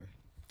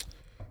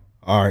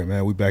All right,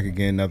 man. We back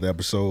again, another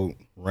episode,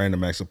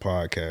 Random Acts of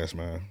Podcast,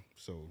 man.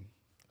 So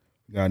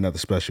we got another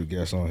special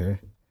guest on here.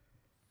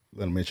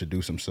 Let him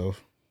introduce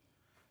himself.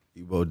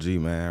 EBO G,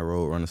 man.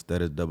 Runna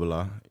status double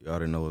R. You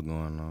already know what's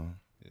going on.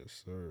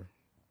 Yes, sir.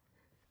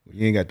 Well,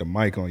 you ain't got the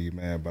mic on you,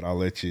 man, but I'll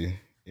let you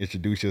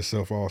introduce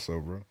yourself also,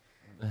 bro.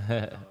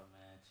 Man,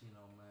 Chino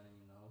money,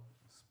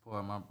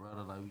 support my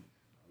brother like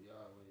we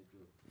always do.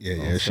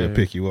 Yeah, it should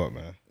pick you up,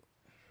 man.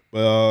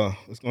 But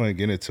let's go ahead and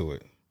get into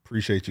it.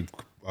 Appreciate you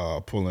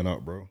pulling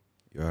up, bro.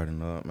 You already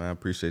know it, man.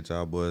 Appreciate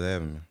y'all boys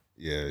having me.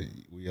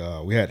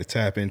 Yeah, we had to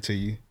tap into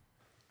you.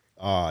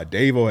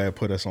 Davo had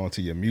put us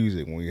onto your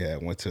music when we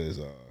had went to his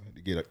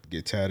to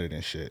get tatted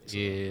and shit. So,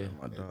 Yeah.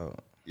 My dog.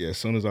 yeah, as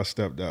soon as I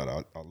stepped out,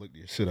 I looked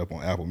your shit up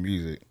on Apple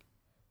Music.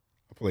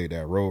 I played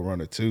that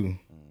Runner 2.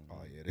 Oh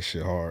yeah, this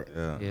shit hard.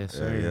 Yeah. Yes,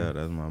 sir. Yeah.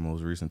 That's my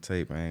most recent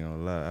tape. I ain't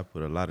gonna lie. I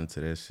put a lot into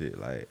that shit.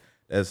 Like,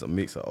 that's a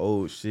mix of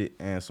old shit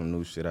and some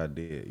new shit I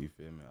did. You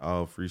feel me?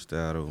 All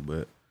freestyle though,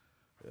 but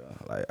yeah,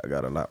 like I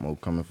got a lot more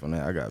coming from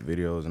that. I got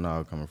videos and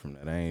all coming from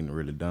that. I ain't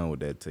really done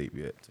with that tape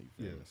yet. You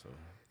feel me? So.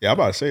 Yeah, I'm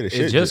about to say the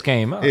shit. It just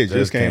came out. It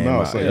just came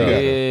out. So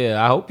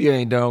Yeah, I hope you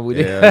ain't done with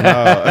it. Yeah,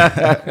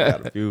 no.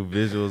 Got a few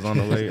visuals on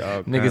the way.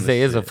 Niggas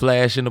say it's a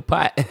flash in the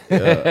pot.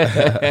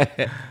 Yeah,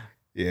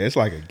 it's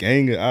like a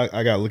gang.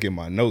 I gotta look at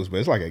my notes, but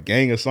it's like a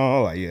gang of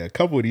songs. Like, yeah, a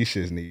couple of these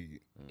shits need.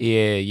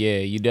 Yeah,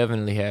 you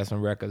definitely have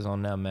some records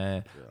on that,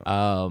 man.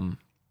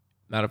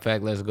 Matter of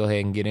fact, let's go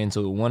ahead and get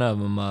into it. One of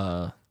them,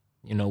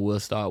 we'll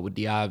start with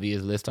the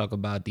obvious. Let's talk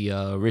about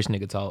the Rich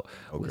Nigga Talk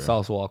with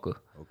Sauce Walka.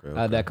 Okay.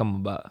 How'd that come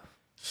about?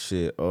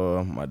 Shit,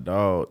 my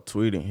dog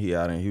tweeting, he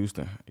out in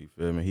Houston, you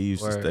feel me? He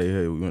used to stay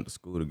here. We went to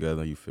school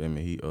together, you feel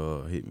me? He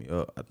hit me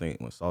up. I think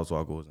when Sauce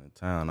Walker was in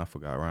town, I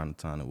forgot around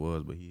the time it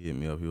was, but he hit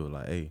me up. He was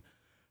like, hey,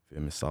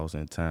 feel me, Sauce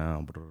in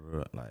town, blah, blah,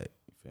 blah. Like,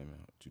 you feel me?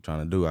 What you trying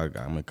to do?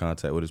 I'm in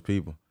contact with his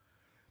people.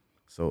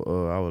 So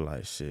I was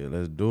like, shit,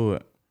 let's do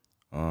it.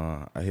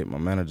 I hit my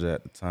manager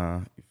at the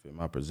time, you feel me?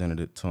 I presented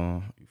it to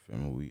him, you feel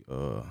me? We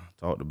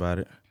talked about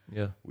it.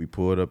 Yeah. We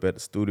pulled up at the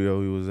studio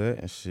we was at,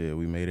 and shit,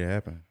 we made it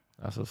happen.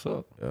 That's what's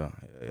up. Yeah,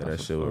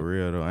 that shit was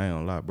real though. I ain't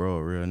gonna lie, bro.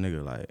 A real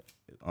nigga, like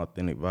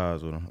authentic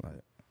vibes with him.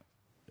 Like,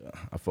 yeah,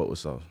 I fuck with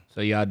Sauce.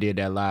 So y'all did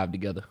that live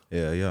together.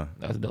 Yeah.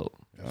 That's dope.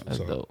 That's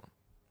dope.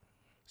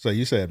 So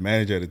you said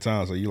manager at the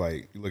time. So you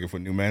looking for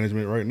new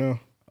management right now?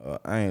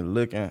 I ain't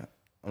looking.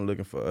 I'm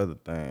looking for other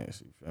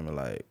things. You feel me?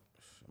 Like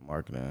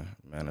marketing,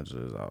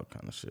 managers, all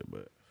kind of shit.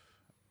 But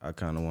I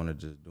kind of want to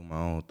just do my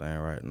own thing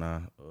right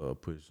now.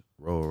 Push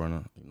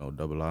Runner,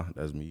 double R.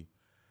 That's me.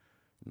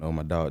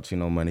 My dog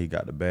Chino Money, he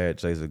got the bad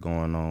chaser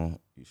going on.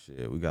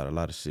 Shit, we got a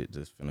lot of shit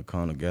just finna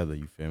come together.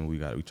 You feel me?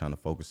 We trying to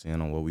focus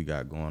in on what we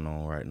got going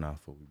on right now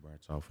before we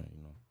branch off and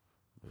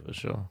For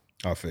sure.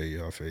 I feel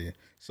you.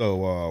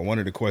 So one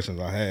of the questions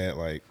I had,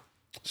 like,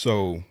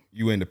 so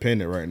you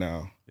independent right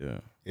now. Yeah.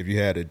 If you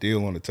had a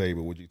deal on the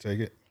table, would you take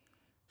it?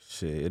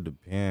 Shit, it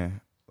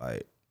depend.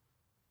 Like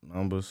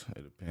numbers,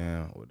 it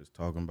depend what it's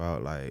talking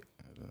about. Like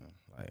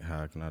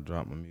how can I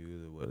drop my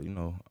music?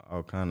 Well,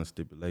 all kind of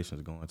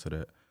stipulations go into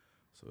that.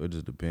 So it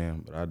just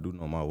depends. But I do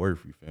know my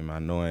worth, you feel me? I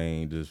know I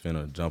ain't just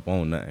finna jump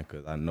on nothing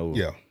because I know,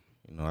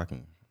 I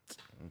can.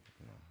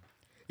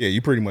 Yeah,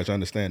 you pretty much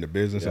understand the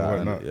business and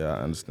whatnot.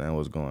 I understand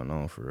what's going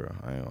on for real.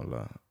 I ain't gonna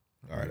lie.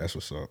 All right, that's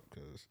what's up.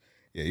 Cause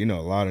a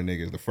lot of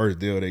niggas, the first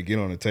deal they get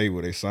on the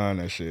table, they sign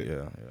that shit.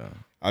 Yeah.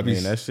 I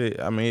mean that shit.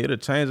 I mean, it'll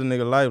change a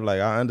nigga life.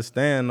 Like I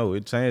understand though,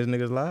 it changed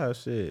niggas'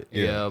 lives. Shit.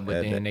 Yeah,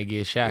 but then they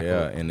get shackled.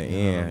 Yeah, in the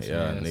end,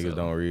 niggas so.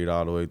 don't read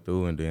all the way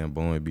through, and then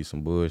boom, it be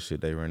some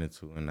bullshit they run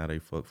into, and now they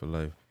fuck for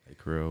life. They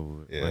career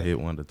over. A hit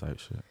wonder type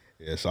shit.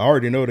 Yeah, so I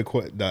already know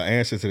the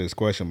answer to this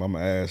question, but I'm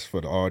gonna ask for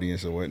the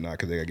audience and whatnot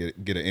because they gotta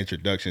get an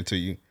introduction to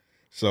you.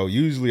 So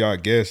usually our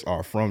guests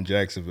are from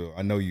Jacksonville.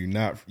 I know you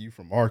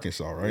from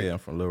Arkansas, right? Yeah, I'm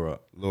from Little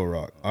Rock. Little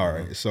Rock. All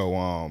right. So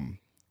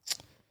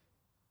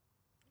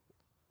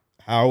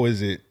how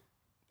is it?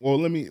 Well,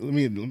 let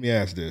me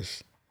ask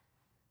this.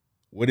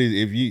 What is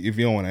if you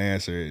don't want to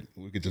answer it,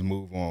 we could just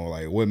move on.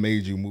 Like, what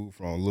made you move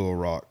from Little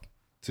Rock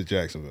to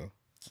Jacksonville?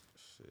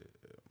 Shit,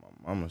 my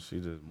mama,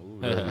 she just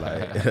moved up.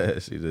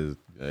 Like, she just,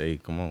 hey,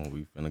 come on,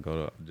 we finna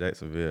go to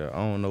Jacksonville. I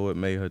don't know what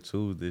made her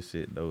choose this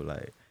shit though.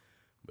 Like,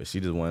 but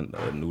she just wanted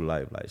a new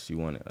life. Like, she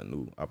wanted a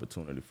new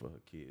opportunity for her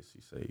kids. She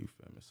said, you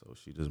feel me? So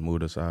she just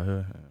moved us out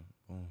here. And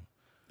boom.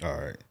 All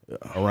right. Yeah.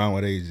 Around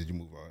what age did you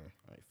move out here?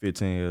 Like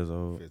 15 years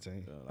old.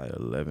 15? Like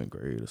 11th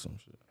grade or some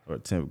shit. Or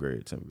 10th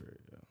grade, yeah.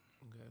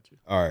 Got you.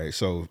 All right.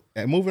 So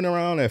moving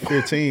around at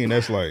 15,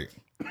 that's like,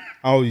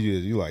 how old you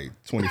is? You like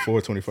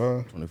 24,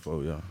 25?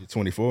 24, yeah. You're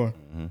 24?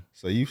 Mm-hmm.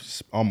 So you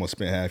almost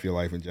spent half your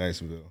life in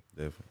Jacksonville.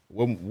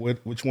 Definitely.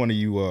 Which one are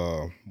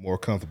you more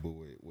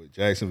comfortable with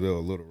Jacksonville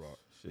or Little Rock?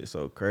 Shit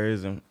so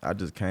crazy. I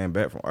just came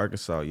back from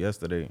Arkansas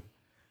yesterday.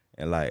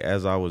 And like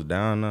as I was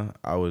down there,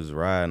 I was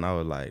riding, I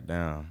was like,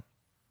 damn,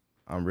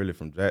 I'm really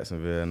from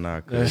Jacksonville now.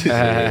 Cause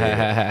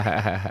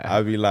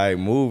I be like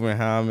moving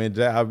how I'm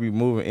in I be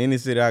moving any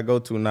city I go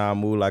to now, I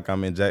move like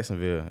I'm in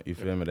Jacksonville. You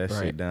feel me? That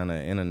shit down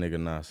there in a nigga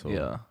now. So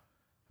yeah.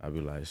 I be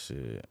like,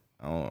 shit,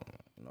 I don't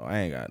I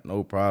ain't got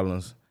no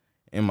problems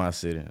in my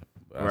city.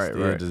 But I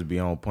still just be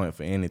on point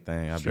for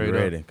anything. I be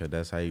ready because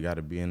that's how you got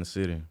to be in the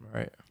city.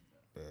 Right.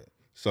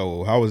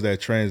 So how was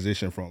that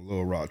transition from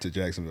Little Rock to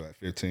Jacksonville at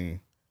 15?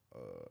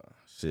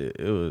 Shit,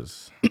 it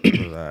was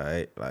all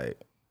right.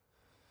 Like,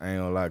 I ain't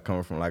gonna lie,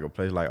 coming from like a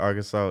place like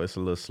Arkansas, it's a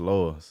little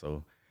slower.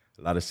 So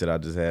a lot of shit I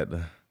just had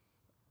to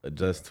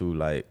adjust to,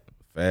 like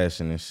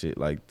fashion and shit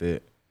like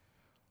that.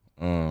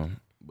 But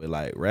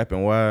like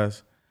rapping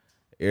wise,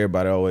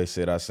 everybody always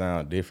said I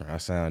sound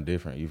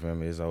different. You feel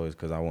me? It's always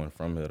because I wasn't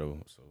from here though.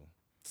 So.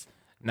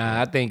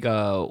 Nah, I think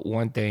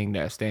one thing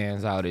that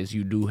stands out is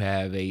you do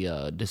have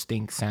a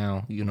distinct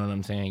sound. You know what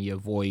I'm saying? Your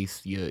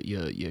voice,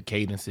 your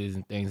cadences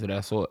and things of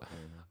that sort.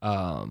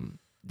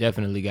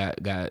 Definitely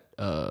got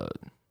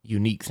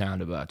unique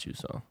sound about you.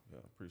 So yeah,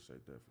 I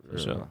appreciate that for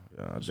real. Sure.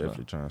 Yeah, I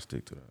definitely trying to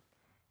stick to that.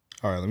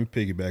 All right, let me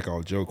piggyback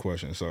off Joe's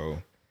question.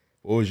 So,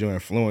 what was your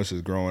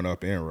influences growing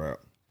up in rap?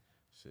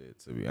 Shit,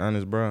 to be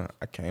honest, bro,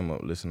 I came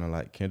up listening to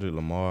like Kendrick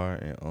Lamar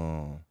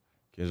and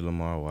Kendrick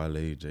Lamar,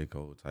 Wale, J.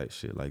 Cole type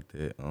shit like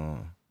that.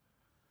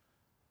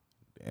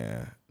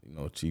 Yeah,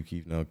 Chief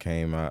Keef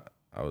came out.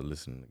 I was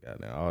listening to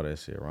goddamn all that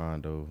shit,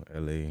 Rondo,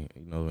 LA,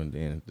 and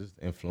then just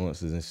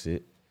influences and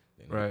shit.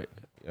 right.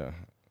 Yeah.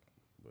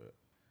 But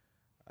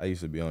I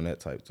used to be on that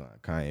type of time,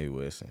 Kanye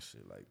West and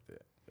shit like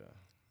that. Yeah.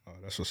 Oh,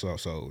 that's what's up.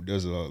 So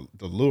does the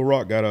Lil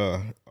Rock got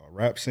a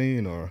rap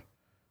scene or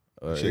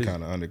shit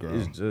kind of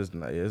underground? It's just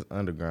not. It's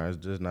underground.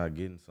 It's just not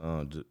getting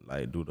some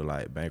like due to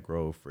like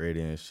Bankroll,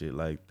 Freddie and shit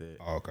like that.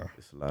 Oh, okay.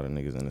 It's a lot of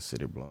niggas in the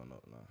city blowing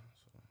up now.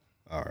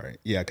 So. All right.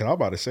 Yeah, cause I was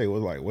about to say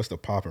what's the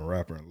poppin'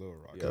 rapper in Lil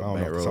Rock? Yeah, I don't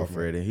Bankroll,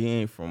 Freddie. He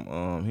ain't from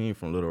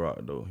Little Rock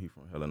though. He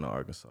from Helena,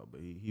 Arkansas.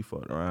 But he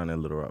fucked around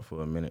in Little Rock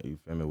for a minute. You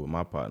feel me? With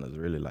my partners,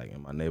 really like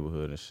in my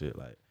neighborhood and shit.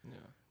 Like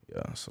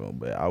yeah. So,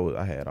 but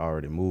I had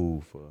already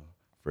moved for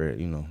Fred.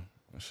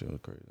 That shit was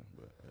crazy.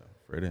 But yeah,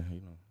 Freddie,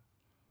 he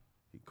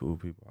cool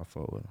people. I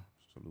fuck with him.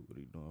 Salute what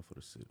he doing for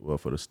the city. Well,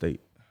 for the state,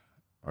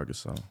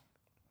 Arkansas.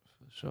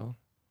 For sure. All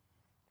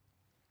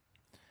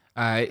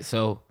right,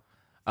 so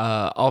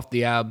off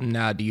the album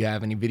now, do you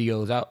have any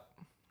videos out?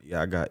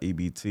 Yeah, I got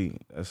EBT.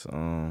 That's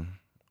I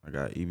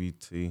got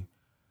EBT.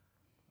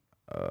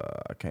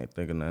 I can't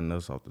think of nothing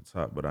else off the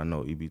top, but I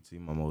know EBT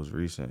my most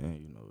recent,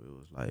 and it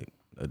was like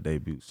a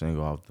debut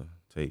single off the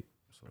tape.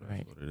 So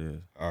that's what it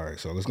is. All right,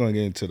 so let's go and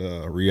get into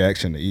the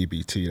reaction to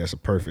EBT. That's a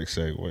perfect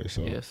segue.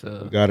 So yes, sir.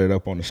 We got it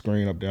up on the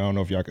screen up there. I don't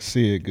know if y'all can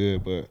see it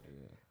good, but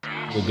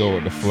we'll go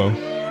with the flow.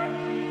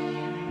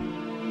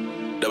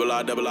 Double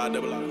R, double R,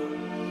 double R.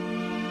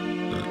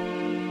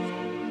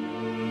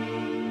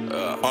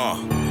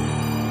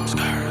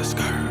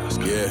 Scar.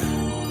 Yeah.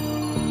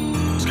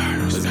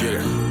 Let's get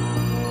it.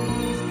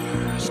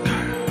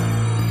 Scar.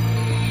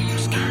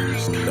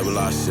 Double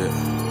R shit.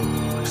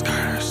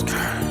 Scar.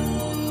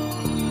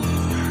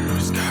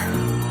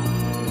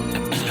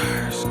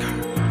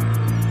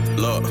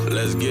 Look,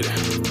 let's get it.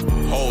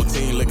 Whole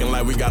team looking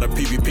like we got a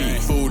PPP.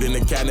 Food in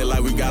the cabinet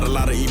like we got a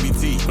lot of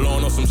EBT.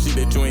 Blowing on some shit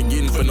that you ain't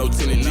getting for no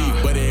 10 and G.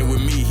 But it ain't with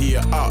me, he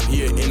a op,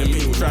 he a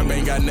enemy. Trap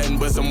ain't got nothing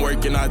but some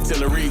work in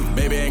artillery.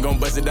 Baby ain't gon'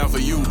 bust it down for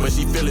you, but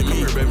she feeling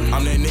me.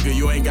 I'm that nigga,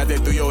 you ain't got that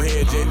through your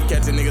head yet.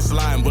 Catch a nigga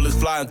sliding, bullets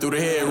flying through the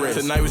headrest.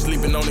 Tonight we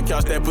sleeping on the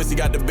couch, that pussy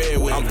got the bed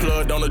with. I'm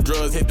plugged on the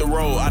drugs, hit the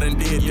road, I done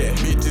did that.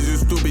 Bitches, you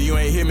stupid, you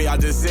ain't hear me, I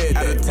just said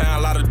that. Out of town,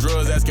 a lot of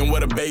drugs asking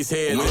what a base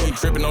head. He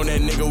tripping on that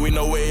nigga, we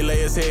know where he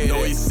lay his head.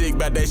 Know he sick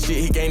about that shit,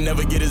 he can't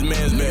never get his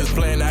man's back.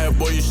 Playing out here,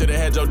 boy, you should've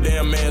had your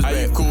damn man's back. I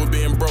ain't cool with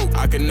being broke,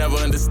 I can never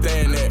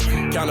understand that.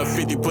 Count a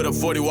 50, put a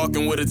 40,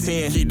 walking with a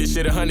 10. Keep this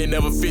shit 100,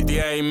 never 50,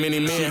 I ain't many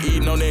men. She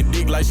eating on that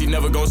dick like she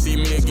never gon' see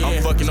me again.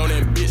 I'm fucking on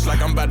that bitch like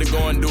I'm about to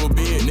go and do a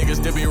bid. Niggas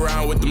still be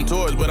around with them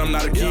toys, but I'm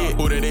not a kid.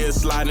 Who that is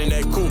sliding in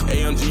that coupe,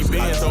 AMG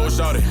Benz. I told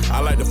shorty,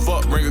 I like to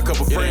fuck, bring a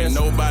couple friends.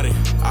 Nobody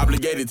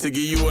obligated to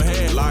give you a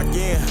hand. Lock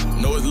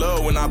in, know it's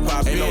love when I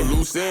pop in. Ain't no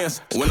loose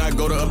ends when I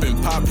go to up and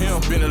pop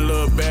him. Been a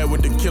little bad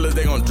with the killers,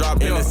 they gon'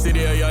 drop in. The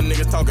city of young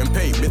niggas talking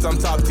pay, bitch, I'm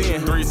top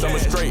 10. 3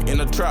 summers straight in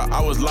the trap,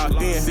 I was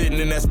locked in. Sitting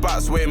in that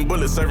spot, sweating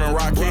bullets, serving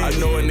rock hands. I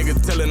know a nigga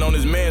telling on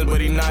his mans, but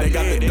he not. They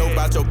got the dope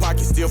out your pocket,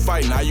 still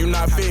fighting. Now you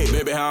not fed.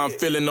 Baby, how I'm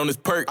feeling on this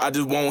perk, I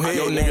just won't hit.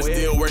 Your nigga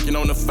still working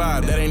on the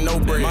 5, that ain't no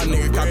bread. My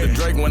nigga copped the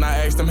Drake when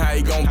I asked him how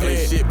he gon'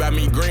 play. Shit by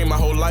me green, my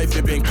whole life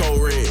it been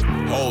cold red.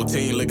 Whole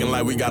team looking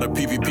like we got a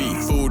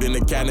PPP. Food in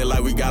the cabinet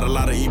like we got a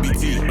lot of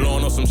EBT.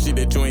 Blowing on some shit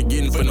that you ain't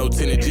getting for no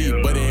 10 and G.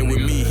 But it ain't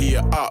with me, he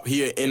a op,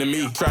 he a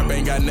enemy. Trap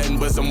ain't got nothing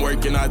but some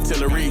work in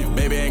artillery.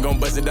 Baby ain't gon'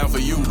 bust it down for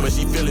you, but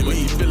she feeling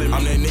me.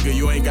 I'm that nigga,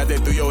 you ain't got that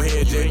through your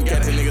head yet.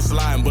 Catch a nigga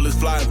sliding, bullets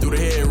flying through the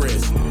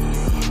headrest.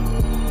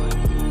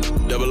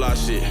 Double R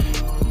shit.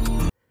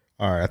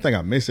 All right, I think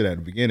I missed it at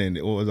the beginning.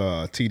 What was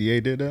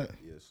TDA did that?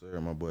 Yes, sir.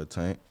 My boy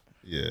Tank.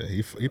 Yeah,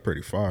 he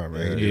pretty fire,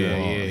 man.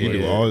 Yeah, He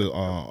do all the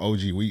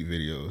OG Wheat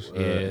videos.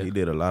 Yeah. He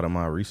did a lot of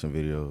my recent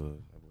videos.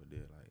 That boy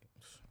did like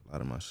a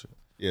lot of my shit.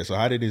 Yeah, so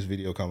how did this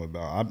video come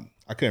about?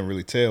 I couldn't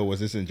really tell. Was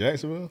this in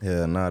Jacksonville?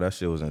 Yeah, nah, that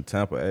shit was in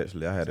Tampa,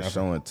 actually. I had a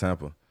show in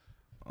Tampa.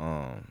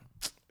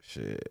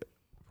 Shit,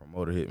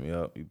 promoter hit me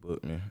up. He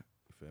booked me. You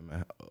feel me?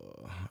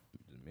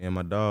 Me and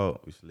my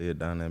dog, we slid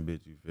down that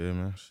bitch, you feel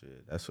me?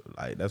 Shit,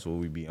 that's what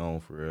we be on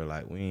for real.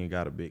 Like, we ain't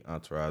got a big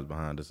entourage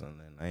behind us,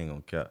 and I ain't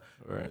gonna cap.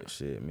 Right. But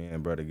shit, me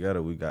and bro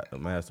together, we got the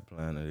master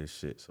plan of this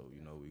shit, so,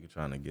 you know, we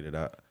trying to get it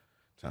out,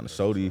 trying to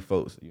show these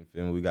folks, you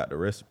feel me? We got the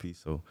recipe,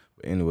 so,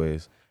 but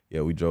anyways,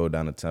 yeah, we drove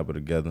down the Tampa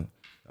together.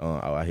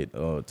 I hit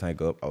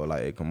Tank up. I was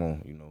like, hey, come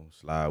on, you know,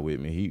 slide with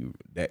me. He,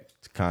 that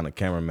kind of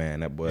cameraman,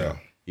 that boy,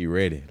 he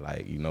ready.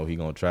 Like, you know, he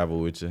gonna travel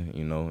with you,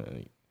 you know,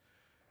 and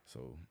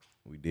so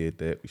we did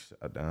that. We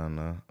shot down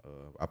there.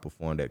 I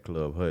performed at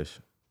Club Hush.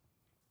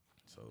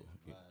 So,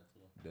 yeah,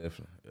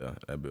 definitely. Yeah,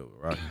 that bill was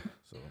rocking.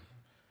 So,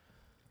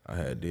 I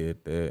had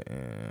did that,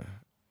 and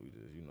we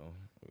just, you know,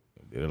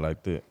 did it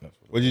like that.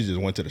 What, you just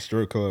went to the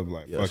strip club,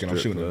 like, fucking, I'm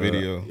shooting a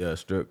video? Yeah,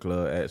 strip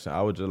club action.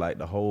 I was just like,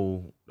 the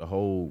whole,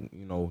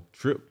 you know,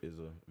 trip is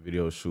a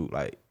video shoot.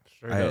 Like,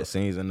 I had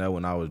scenes in there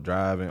when I was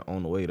driving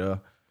on the way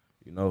there.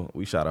 You know,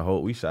 we shot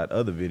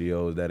other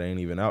videos that ain't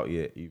even out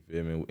yet, you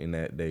feel me, in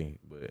that day.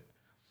 But,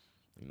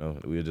 you know,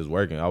 we were just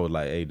working. I was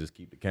like, hey, just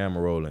keep the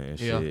camera rolling and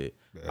shit.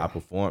 Yeah. I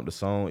performed the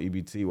song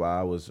EBT while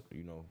I was,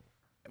 you know,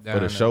 for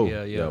the show.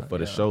 For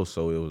the show.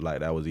 So it was like,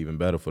 that was even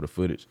better for the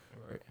footage.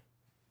 Right.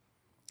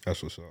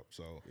 That's what's up.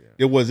 So,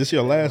 was this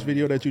your last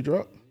video that you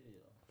dropped?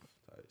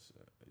 You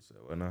said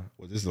what now?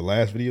 Was this the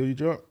last video you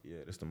dropped? Yeah,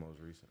 this the most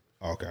recent.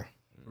 Okay.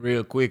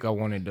 Real quick, I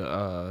wanted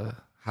to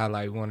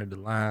highlight one of the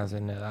lines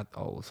in there I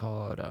thought was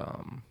hard.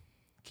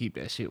 Keep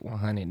that shit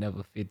 100,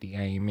 never 50.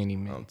 I ain't many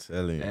men. I'm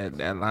telling you.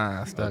 That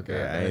line stuck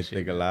out. I ain't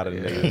think a lot of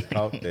niggas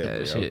caught that.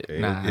 That shit, okay.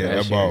 nah,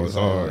 that ball was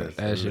hard.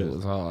 That shit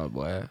was hard,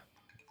 boy.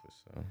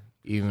 Sure.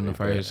 Even the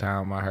first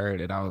time I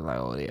heard it, I was like,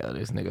 oh yeah,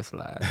 this nigga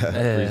slide.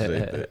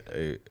 Appreciate that.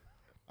 Hey.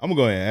 I'm gonna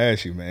go ahead and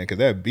ask you, man, because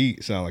that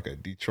beat sound like a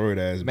Detroit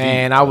ass beat.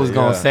 Man, I was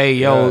gonna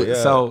say,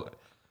 so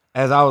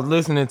as I was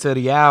listening to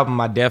the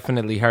album, I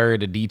definitely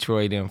heard the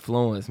Detroit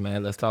influence,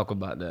 man. Let's talk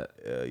about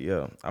that.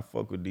 Yeah. I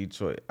fuck with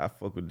Detroit.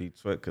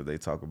 Because they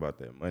talk about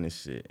that money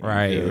shit.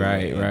 Right.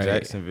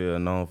 Jacksonville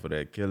known for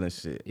that killing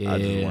shit. Yeah. I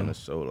just want to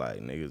show like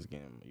niggas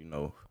getting, you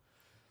know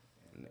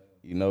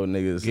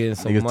niggas getting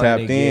some niggas money,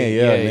 tapped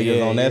in.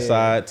 Niggas on that yeah.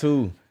 side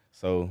too.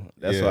 So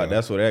that's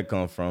where that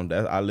come from.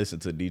 I listen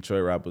to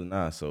Detroit rappers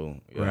now. So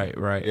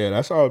right. Yeah,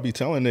 that's all I be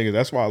telling niggas.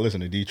 That's why I listen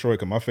to Detroit.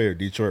 Cause my favorite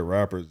Detroit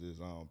rappers is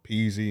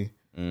Peasy,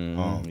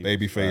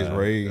 Babyface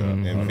Ray,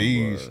 and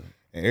V's.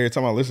 And every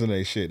time I listen to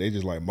that shit, they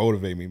just like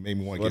motivate me, make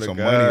me want to get some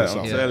money or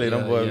something. I'm telling you,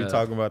 them boys be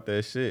talking about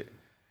that shit.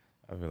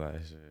 I be like,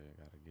 shit,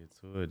 gotta get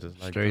to it. Just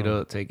like straight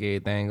up, take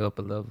everything up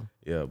a level.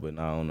 Yeah, but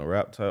now on the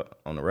rap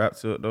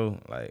tip though,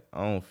 like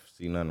I don't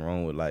see nothing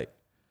wrong with like.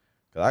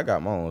 Cause I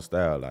got my own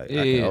style, like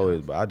I can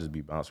always, but I just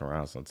be bouncing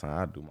around sometimes.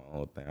 I do my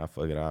own thing. I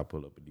fuck it. I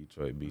pull up a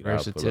Detroit beat. I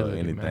pull up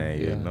anything, man.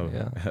 you know.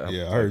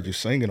 Yeah, I heard you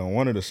singing on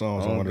one of the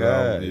songs on one of the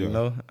God, albums. you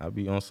know, I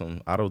be on some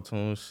auto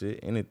tune shit,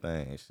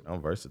 anything. Shit,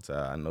 I'm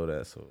versatile. I know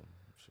that, so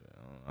shit,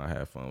 I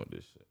have fun with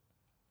this shit.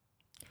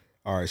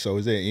 All right, so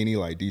is there any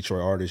like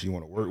Detroit artists you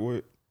want to work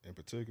with in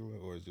particular,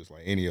 or is it just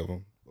like any of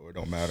them, or it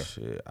don't matter?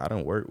 Shit, I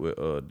don't work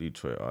with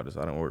Detroit artists.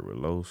 I don't work with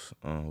Los.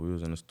 We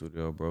was in the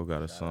studio. Bro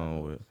got a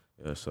song with.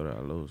 Yeah, so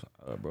that Los,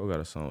 bro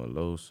got a song with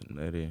Los and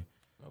Nettie.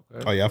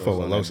 Okay. Oh yeah, I fuck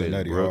with Los and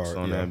Nettie hard.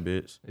 On that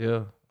bitch.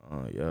 Yeah.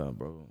 Yeah,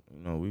 bro.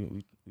 You know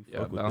we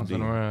fuck with bouncing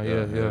the D.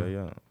 around.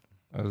 Yeah.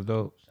 That's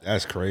dope.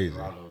 That's crazy.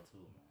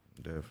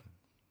 Definitely.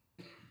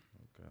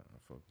 Okay, I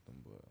fuck with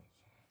them boys.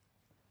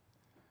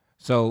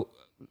 So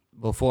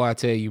before I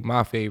tell you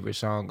my favorite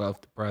song off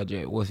the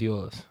project, what's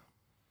yours?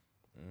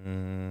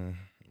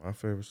 My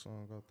favorite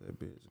song off that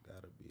bitch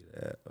gotta be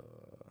that.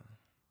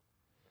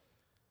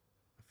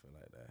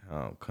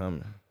 How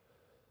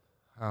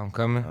I'm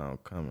coming,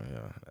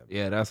 yeah.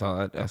 Yeah, that's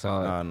all.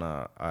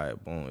 Nah. All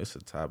right, boom. It's a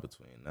tie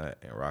between that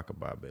and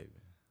Rockabye Baby.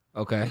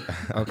 Okay.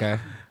 I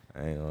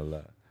ain't gonna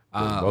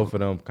lie. Both of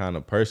them kind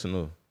of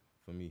personal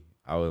for me.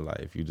 I was like,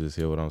 if you just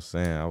hear what I'm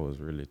saying, I was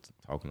really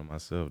talking to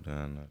myself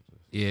down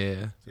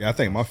there. Yeah, I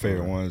think my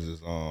favorite ones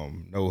is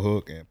No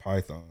Hook and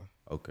Python.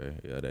 Okay,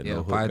 yeah, that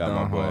No Hook got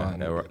my boy.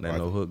 That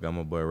No Hook got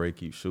my boy Ray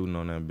keep shooting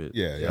on that bitch.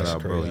 Yeah, that's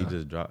crazy. Bro, he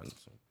just dropped.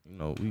 You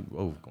know, we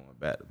both going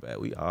back to back.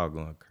 We all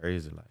going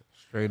crazy, like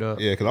straight up.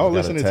 Yeah, because I was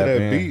listening to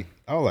that beat.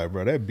 I was like,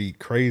 bro, that beat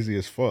crazy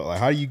as fuck. Like,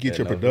 how do you get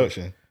your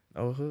production?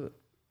 No Hook.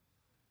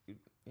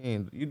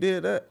 You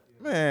did that?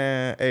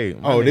 Man, hey.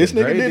 This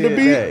nigga did the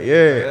beat? That.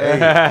 Yeah, hey.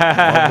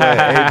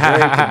 My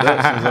boy,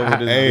 Productions over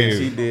this bitch.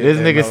 He did this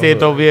nigga said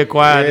don't be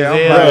quiet as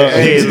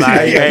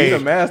hell. He the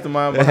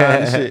mastermind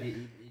behind the shit.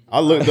 I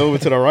looked over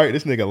to the right.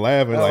 This nigga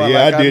laughing like,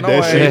 I did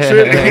that shit.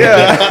 Tripping.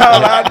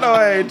 Yeah, I know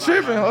I ain't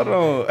tripping. Hold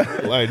on.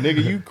 Like,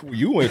 nigga,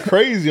 you went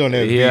crazy on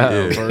that beat.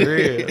 Yeah, for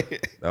real.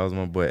 That was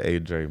my boy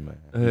AJ, man.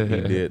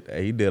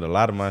 He did a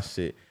lot of my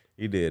shit.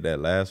 He did that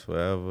Last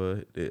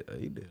Forever.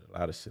 He did a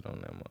lot of shit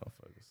on that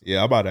motherfucker. Yeah,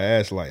 I'm about to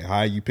ask like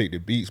how you pick the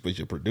beats, but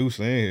you're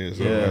producing in here.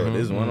 So. Yeah,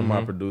 this is one of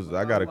my producers.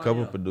 I got a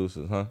couple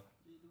producers, huh?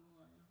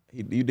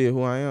 You did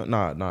Who I Am?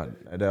 Nah,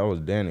 that was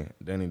Danny.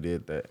 Danny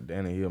did that.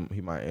 Danny, he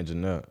my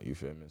engineer. You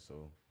feel me?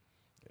 So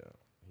yeah,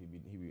 he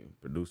be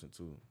producing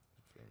too.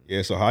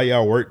 Yeah, so how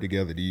y'all work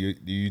together? Do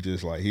you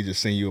just like he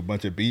just send you a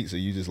bunch of beats, or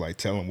you just like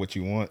tell him what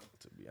you want?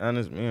 To be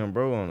honest, me and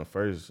bro on the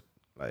first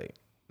like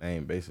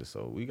name basis,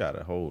 so we got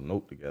a whole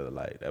note together.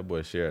 Like that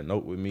boy share a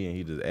note with me, and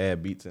he just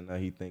add beats in there.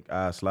 He think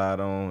I slide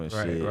on and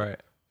shit. Right.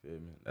 Feel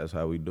me? That's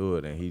how we do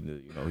it. And he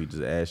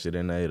just add shit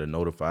in there to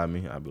notify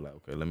me. I be like,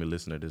 okay, let me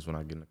listen to this when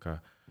I get in the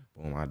car.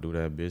 Boom, I do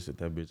that bitch. If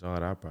that bitch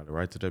hard, I probably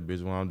write to that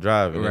bitch while I'm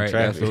driving. Right,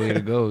 that's the way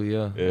to go.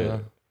 Yeah.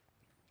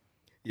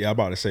 Yeah, I'm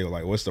about to say,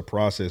 like, what's the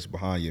process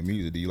behind your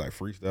music? Do you like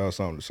freestyle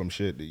some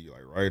shit? Do you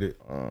like write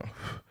it?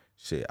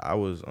 Shit, I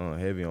was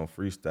heavy on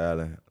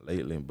freestyling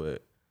lately,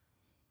 but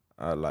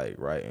I like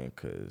writing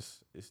because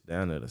it's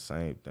down to the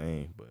same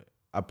thing. But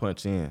I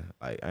punch in.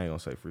 Like, I ain't gonna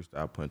say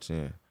freestyle, I punch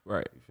in.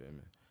 Right. You feel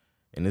me?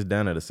 And it's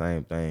down to the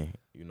same thing,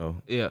 you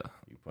know? Yeah.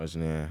 You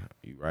punching in,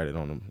 you write it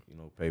on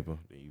the paper,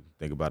 then you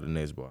think about the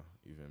next bar.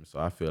 You feel me? So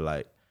I feel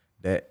like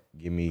that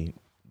give me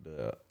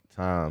the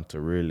time to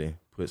really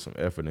put some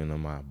effort into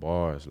my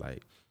bars,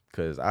 like,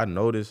 cause I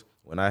noticed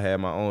when I had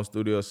my own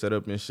studio set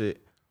up and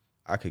shit,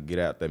 I could get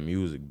out that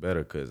music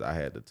better cause I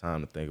had the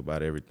time to think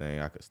about everything.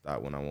 I could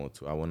stop when I want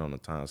to. I went on a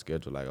time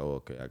schedule, like, oh,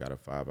 okay, I got a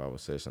 5-hour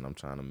session. I'm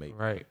trying to make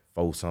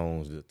 4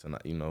 songs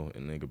tonight,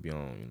 and they could be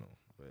on,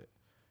 but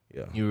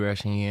yeah. You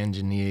rushing your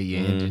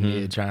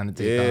engineer trying to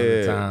take all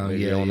the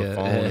time. On the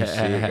phone and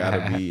shit,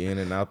 gotta be in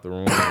and out the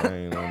room. I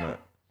ain't on that.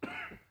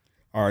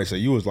 All right, so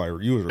you was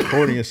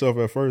recording yourself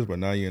at first, but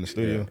now you're in the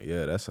studio?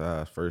 Yeah, that's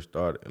how I first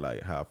started,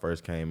 like how I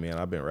first came in.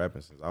 I've been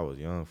rapping since I was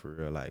young, for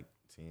real, like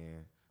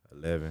 10,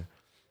 11.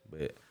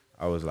 But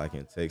I was like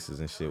in Texas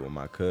and shit with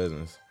my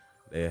cousins.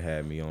 They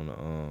had me on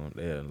the,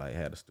 they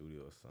had a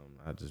studio or something.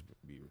 I just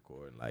be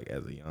recording, like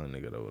as a young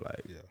nigga though,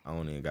 like I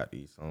don't even got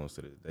these songs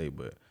to this day,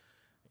 but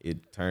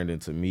it turned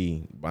into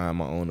me buying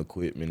my own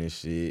equipment and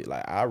shit.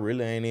 Like I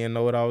really ain't even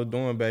know what I was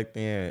doing back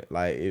then.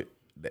 Like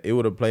it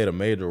would have played a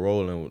major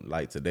role in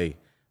like today.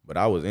 But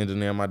I was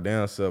engineering my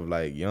damn self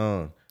like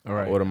young. All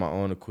right. I ordered my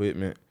own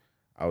equipment.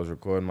 I was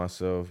recording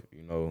myself.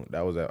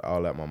 That was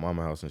all at my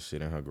mama's house and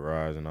shit in her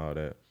garage and all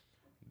that.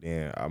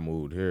 Then I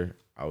moved here.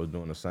 I was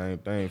doing the same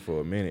thing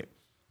for a minute.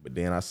 But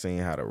then I seen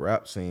how the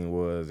rap scene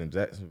was in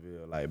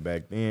Jacksonville. Like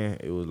back then,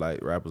 it was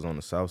like rappers on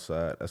the south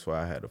side. That's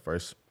why I had the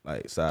first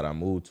like side I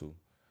moved to.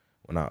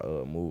 When I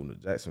moved to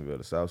Jacksonville,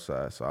 the south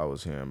side, so I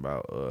was hearing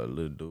about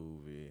Lil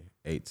Doobie,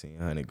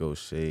 1800, Go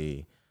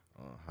Shade,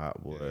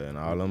 Hot Boy, and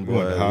all them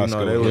boys.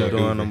 They was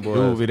doing them boys.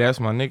 Doobie,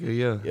 that's my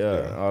nigga,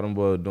 yeah. All them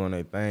boys doing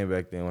their thing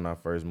back then when I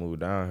first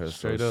moved down here.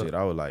 Straight so up. Shit,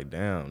 I was like,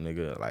 damn,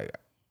 nigga, like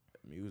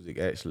music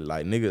actually,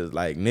 like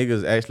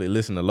niggas actually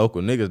listen to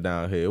local niggas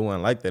down here. It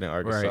wasn't like that in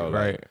Arkansas.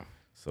 Right.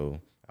 So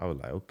I was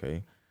like,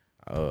 okay.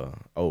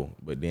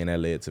 But then that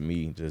led to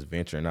me just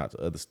venturing out to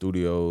other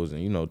studios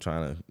and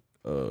trying to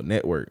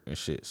network and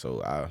shit.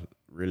 So I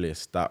really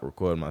stopped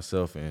recording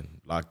myself and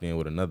locked in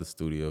with another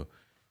studio.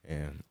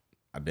 And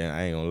I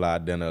ain't gonna lie,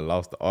 I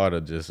lost the art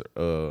of just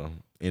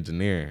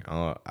engineering.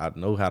 I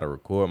know how to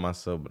record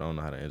myself, but I don't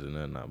know how to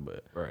engineer now.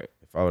 But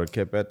if I would have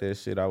kept at that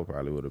shit, I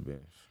probably would have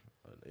been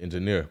an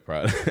engineer,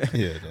 probably.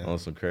 Yeah, on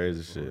some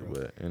crazy shit.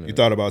 But anyway. You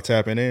thought about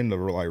tapping in to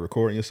like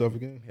recording yourself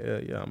again?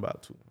 Yeah, I'm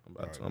about to.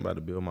 I'm about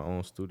to build my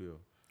own studio.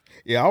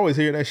 Yeah, I always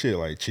hear that shit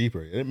like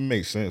cheaper. It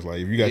makes sense.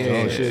 Like if you got your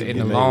own shit in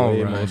the long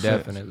run,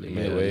 definitely. It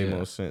made way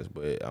more sense.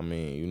 But I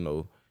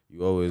mean,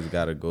 you always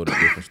gotta go to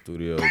different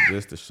studios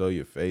just to show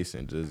your face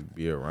and just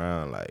be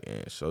around, like,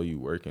 and show you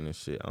working and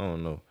shit. I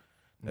don't know.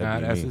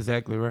 That's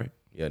exactly right.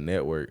 Yeah,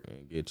 network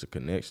and get your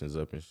connections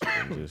up and shit,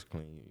 and just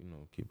clean,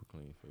 keep a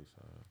clean face.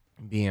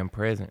 Being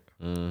present.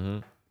 Mm-hmm.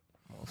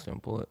 Most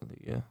importantly,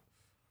 yeah.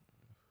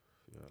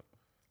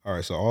 All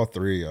right, so all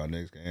three of y'all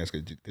niggas can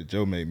answer because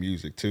Joe made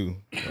music too.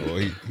 Well,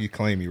 he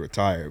claimed he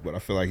retired, but I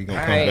feel like he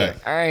gonna come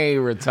back. I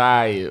ain't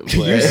retired. But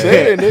You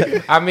said it,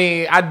 nigga. I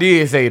mean, I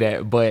did say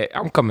that, but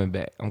I'm coming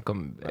back.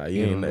 Nah,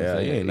 you ain't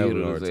never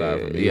gonna retire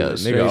from me. Yeah,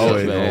 nigga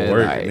always gonna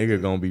work. Like,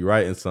 nigga gonna be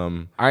writing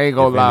something. I ain't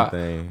gonna lie.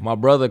 Anything. My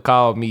brother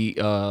called me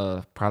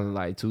probably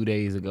like 2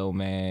 days ago,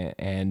 man,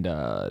 and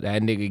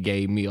that nigga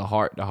gave me a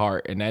heart to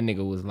heart, and that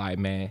nigga was like,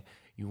 man,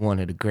 you one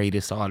of the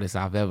greatest artists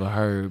I've ever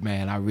heard,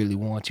 man. I really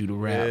want you to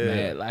rap,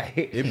 man. Like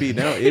it be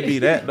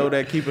that though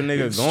that keep a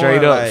nigga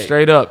going.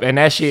 Straight up. And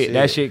that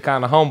shit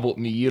kind of humbled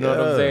me. You know what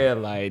I'm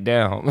saying? Like,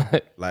 damn.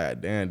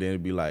 Like, damn, then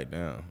it be like,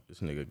 damn, this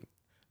nigga.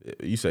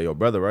 You say your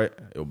brother, right?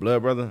 Your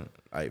blood brother.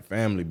 Like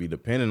family be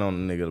depending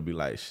on the nigga to be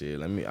like, shit.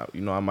 Let me,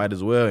 I might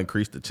as well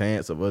increase the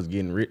chance of us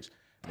getting rich.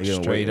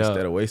 Nigga Straight up.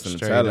 Instead of wasting the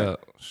talent.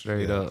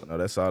 Straight up. No,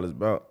 that's all it's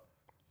about.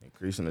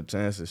 Increasing the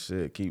chances,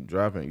 shit. Keep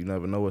dropping. You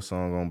never know what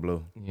song gonna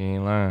blow. You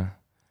ain't lying.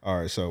 All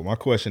right, so my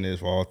question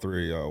is for all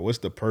three of y'all, what's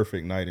the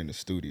perfect night in the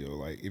studio?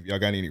 Like, if y'all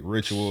got any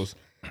rituals,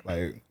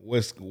 like,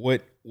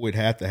 what would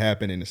have to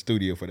happen in the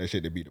studio for that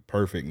shit to be the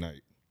perfect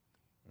night?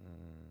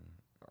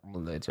 I'm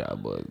gonna let y'all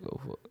boys go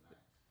for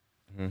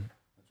it.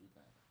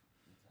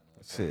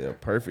 Shit, a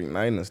perfect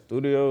night in the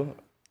studio?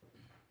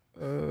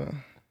 I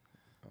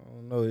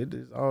don't know. It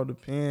just all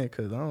depends,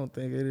 because I don't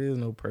think it is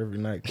no perfect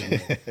night.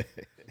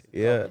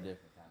 Yeah,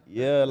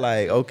 Yeah,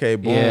 like okay,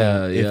 boom.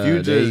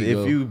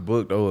 If you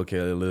booked a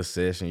little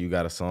session, you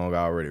got a song I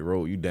already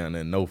wrote, you down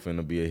there no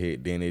finna be a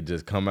hit, then it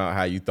just come out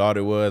how you thought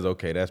it was.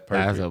 Okay, that's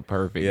perfect. That's a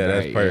perfect. Yeah,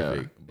 that's night,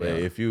 perfect. Yeah. But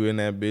if you in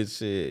that bitch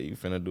shit, you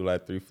finna do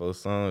like 3-4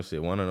 songs.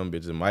 Shit, one of them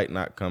bitches might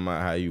not come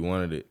out how you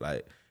wanted it.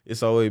 Like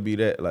it's always be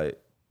that. Like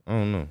I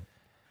don't know.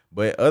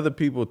 But other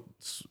people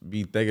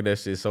be thinking that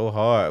shit so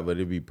hard, but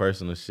it be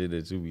personal shit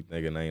that you be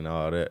thinking ain't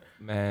all that.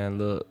 Man,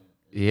 look.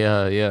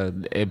 Yeah,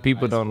 and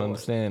people don't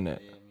understand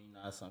that. You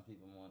know, some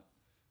people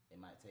they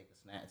might take a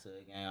snack to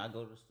a game. I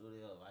go to the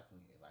studio if I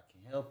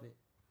can help it.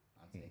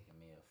 I'm taking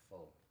me a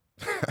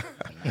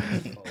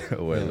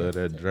 4. Well, love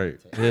that Drake.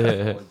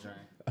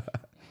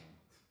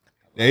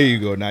 There you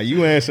go. Now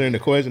you answering the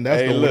question.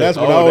 That's Hey, the look. that's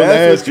what Oh, I was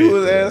that's asking. what you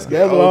was asking?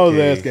 That's what I was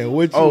Okay. asking.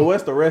 What you,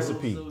 What's the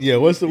recipe? yeah,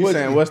 what's the You what?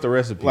 saying what's the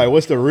recipe? Like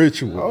what's the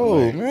ritual? Oh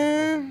Like,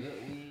 man.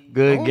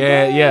 Good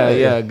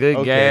gas, good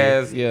Okay.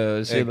 gas,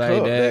 shit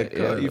like that.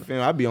 You feel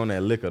me? I be on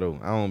that liquor though.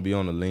 I don't be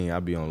on the lean. I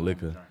be on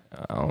liquor.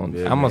 I'm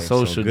man. a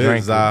social Some good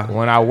drinker. za.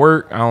 When I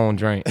work, I don't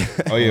drink.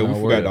 oh yeah, When we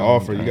I forgot work, to I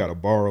offer. don't You drink. got a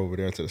bar over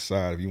there to the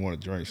side if you want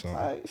to drink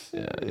something.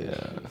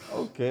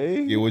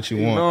 Okay. Get what you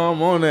You want. know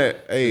I'm on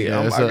that. Hey,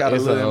 Yeah, I it's got a a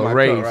little in my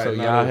race, cup right so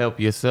now. y'all help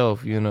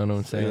yourself. You know what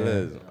I'm Hey, saying?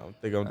 listen, I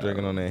think I'm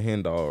drinking on that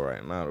hen dog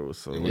right now. Though,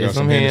 so We Yeah, got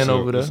some Hennessy hand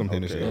over There's there. some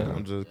Hennessy okay, over there.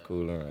 I'm just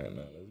cooling right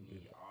now. Let's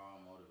get it.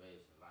 All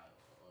motivation, like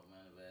what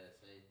Manabad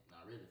say.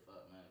 Not really,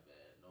 fuck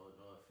Manabad. No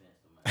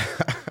offense to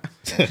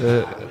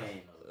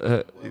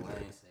Manabad.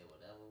 Wayne say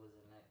whatever was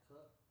in that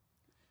cup.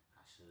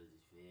 I should have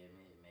just feel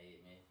me. It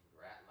made me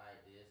rap like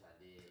this. I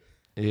did.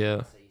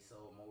 Yeah. Say he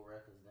sold more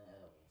records than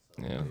ever.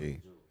 So Yeah. Hey,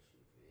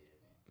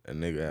 that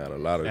nigga had a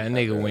lot of. That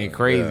nigga went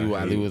crazy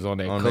while he was on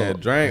that cup. That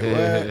drink. What?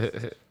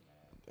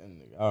 That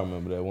nigga, I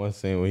remember that one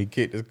scene when he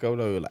kicked his coat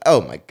over. He was like,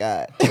 "Oh my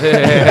god." He was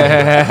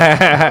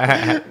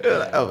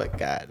like, "Oh my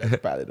god, that's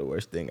probably the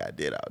worst thing I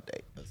did all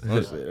day."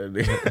 Some shit,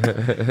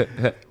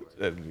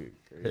 that nigga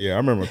crazy. Yeah, I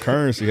remember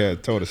Currency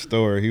had told a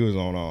story. He was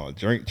on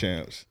Drink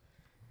Champs.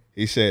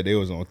 He said they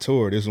was on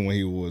tour. This is when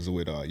he was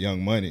with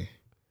Young Money,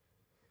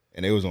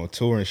 and they was on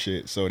tour and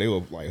shit. So they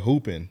were like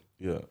hooping.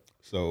 Yeah.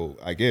 So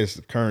I guess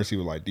Currency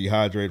was like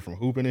dehydrated from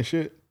hooping and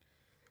shit.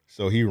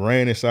 So he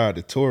ran inside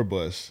the tour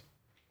bus,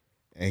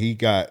 and he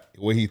got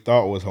what he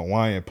thought was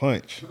Hawaiian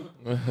Punch.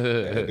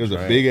 It was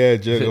a big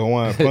ass jug of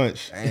Hawaiian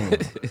Punch.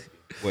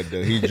 But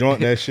he drunk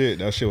that shit.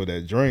 That shit was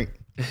that drink.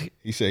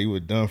 He said he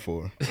was done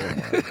for.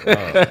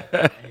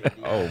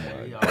 Oh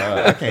my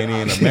god, I can't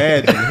even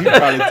imagine. He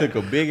probably took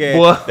a big ass,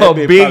 Boy, that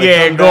bitch big probably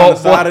ass come down the gulp,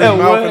 side of his boy,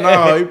 mouth what? and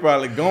all. He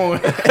probably going.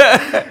 I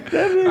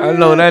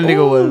know that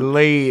nigga was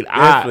laid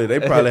out. Definitely,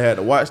 they probably had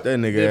to watch that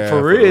nigga ass For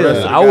the real. rest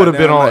of the I would have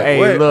been goddamn on, night. hey,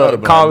 What? I would've look, been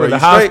like, calling bro, the you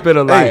straight?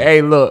 hospital like,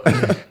 hey, look,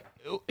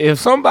 if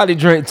somebody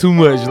drank too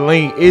much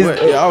lean, is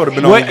What? Yeah, I would've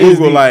been what on is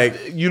Google the- like,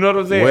 you know what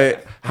I'm saying?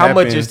 what How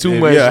much is happens too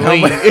if- much yeah, how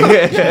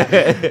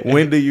lean?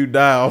 When do you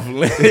die off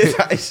lean?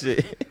 Type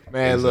shit.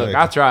 Man, look,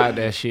 I tried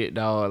that shit,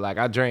 dog. Like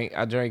I drank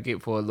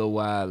it for a little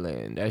while,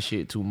 and that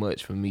shit too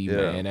much for me,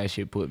 man. That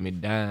shit put me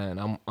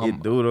down.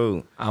 It do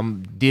though.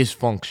 I'm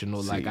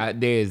dysfunctional. Like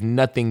there's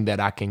nothing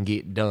that I can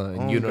get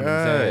done. You know what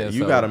I'm saying?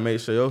 You So, gotta make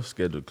sure your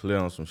schedule clear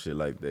on some shit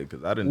like that,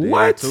 cause I done did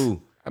What? that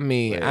too. I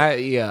mean, I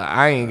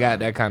ain't got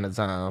that kind of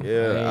time.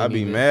 Yeah, I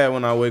be mad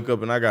when I wake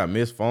up and I got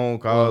missed phone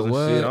calls and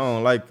What? shit. I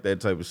don't like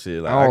that type of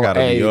shit. Like I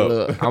gotta be up.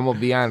 Look, I'm gonna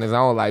be honest. I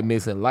don't like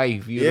missing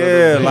life. You know what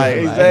Yeah, I'm like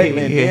saying?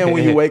 exactly. And then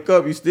when you wake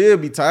up, you still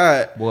be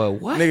tired. Boy,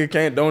 what?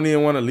 Nigga don't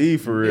even want to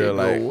leave for real.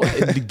 Nigga,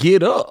 Like, what?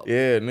 Get up.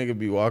 yeah, nigga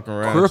be walking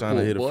around Cripple, trying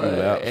to hit a few boy.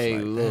 laps. Hey,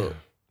 like, look.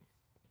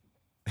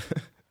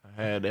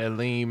 I had that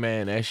lean,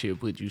 man. That shit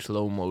put you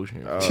slow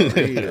motion. oh, For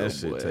real, that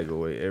shit boy. take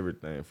away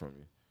everything from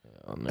you.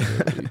 I don't know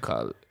what you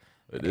call it.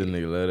 But this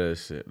nigga love that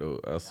shit though.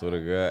 I swear to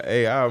God.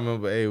 Hey, I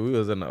remember. Hey, we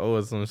was in the O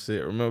or some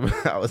shit. Remember,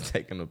 I was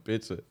taking a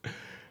picture.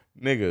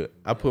 Nigga,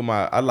 I put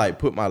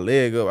my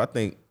leg up. I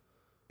think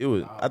it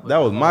was that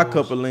was my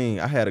cup of lean.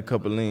 I had a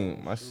cup of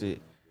lean. My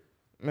shit,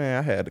 man.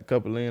 I had a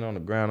cup of lean on the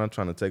ground. I'm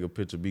trying to take a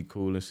picture, be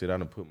cool and shit. I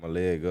done put my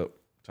leg up,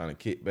 trying to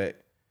kick back.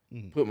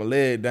 Put my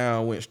leg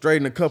down, went straight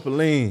in the cup of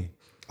lean.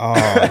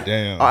 Oh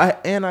damn.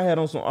 And I had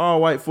on some all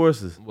white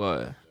forces.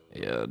 Boy,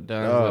 yeah,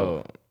 done.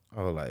 Oh,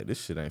 I was like,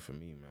 this shit ain't for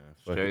me, man.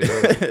 Fuck Straight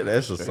it.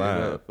 That's a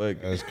sign. Fuck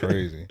it. That's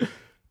crazy.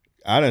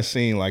 I done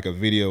seen like a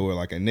video where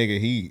like a nigga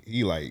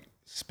he like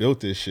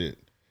spilt this shit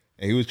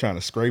and he was trying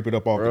to scrape it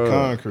up off the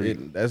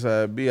concrete. That's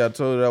how it be. I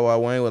told you that why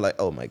Wayne was like,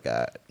 oh my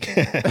God.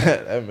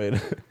 That made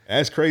it.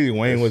 That's crazy.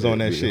 Wayne That was on shit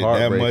that be shit that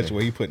heartbreaking. much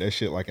where he put that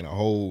shit like in a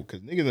hole. Cause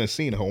niggas done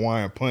seen the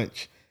Hawaiian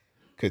Punch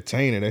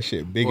container. That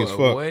shit big as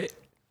fuck. What?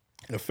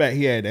 The fact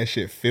he had that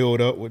shit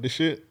filled up with the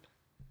shit.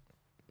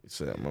 You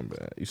said, my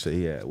bad. You said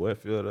he had what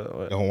filled up?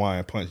 What? The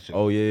Hawaiian Punch jug.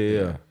 Oh,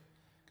 yeah.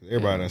 Cause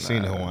everybody done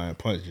seen the Hawaiian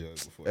Punch jug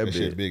before. That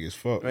shit big as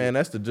fuck. Man,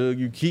 that's the jug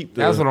you keep.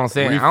 That's what I'm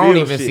saying. I don't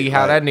even see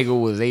how that nigga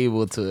was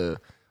able to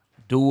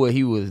do what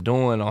he was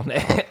doing on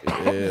that.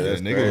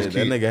 that's crazy.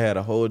 That nigga had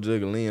a whole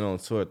jug of lean on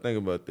tour. Think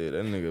about that.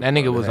 That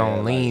nigga was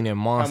on lean and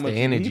Monster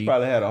Energy. He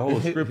probably had a whole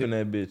script in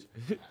that bitch.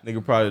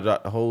 Nigga probably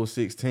dropped the whole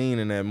 16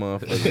 in that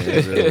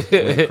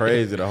motherfucker. Went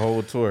crazy the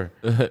whole tour.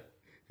 Yeah,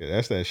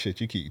 that's that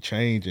shit you keep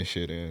changing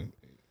shit in.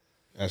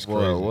 That's crazy.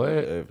 Boy,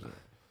 what?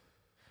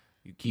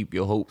 You keep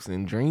your hopes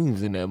and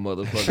dreams in that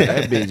motherfucker.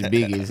 That bitch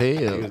big as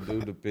hell. Niggas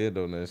do depend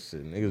on that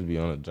shit. Niggas be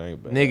on a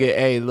drink bag. Nigga,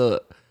 hey,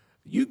 look.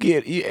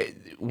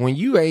 When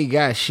you ain't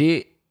got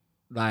shit,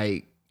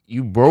 like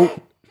you broke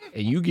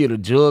and you get a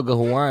jug of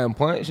Hawaiian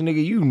Punch,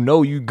 nigga, you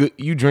know you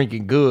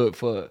drinking good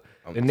for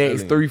the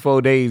next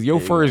 3-4 days. Your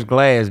first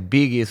glass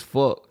big as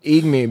fuck,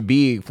 ignorant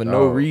big for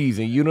no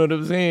reason. You know what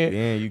I'm saying?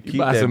 Yeah, you keep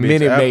buy that some bitch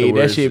Minute Maid,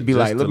 that afterwards shit be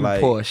like, just let me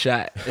pour a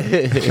shot.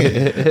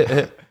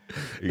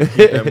 You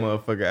keep that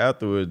motherfucker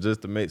afterwards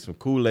just to make some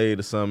Kool-Aid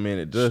or something in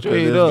it. Just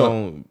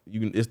because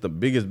it's the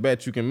biggest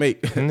batch you can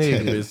make.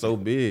 It's so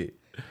big.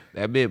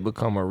 That bit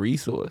become a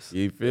resource.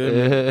 You feel me?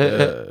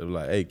 Yeah.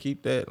 Like, hey,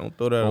 keep that. Don't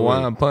throw that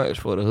Hawaiian away.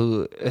 Punch for the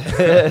hood.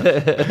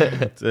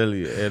 Tell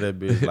you, that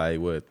bitch like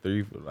what,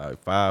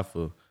 5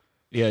 for.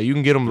 Yeah, you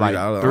can get them like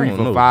 $3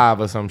 for $5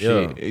 or some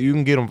shit. Yeah. You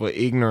can get them for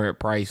ignorant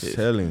prices.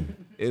 Telling.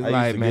 It's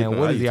like, man,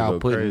 what is y'all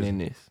putting in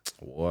this?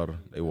 Water.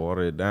 They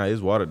water it down.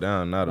 It's watered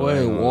down now.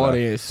 Boy, water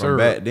and syrup.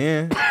 From back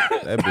then,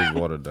 that bitch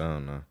watered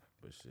down now.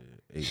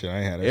 But shit, I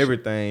ain't had that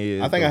everything shit.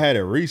 is. I think I had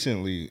it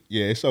recently.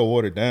 Yeah, it's so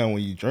watered down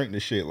when you drink the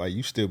shit, like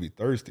you still be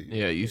thirsty.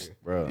 Yeah, you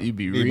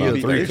be Need real about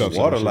 3 thirsty. cups It's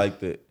water of like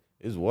that.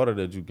 It's water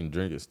that you can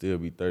drink and still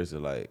be thirsty.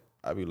 Like,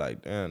 I be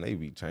like, damn, they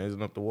be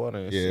changing up the water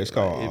and shit. Yeah, it's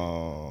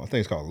called, I think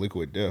it's called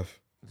Liquid Death.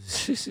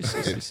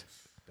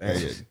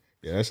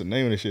 Yeah, that's the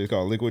name of the shit. It's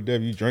called Liquid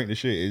Death. You drink the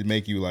shit, it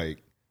make you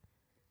like,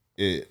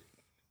 I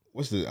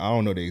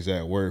don't know the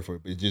exact word for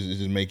it, but it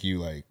just make you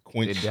like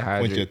quench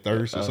your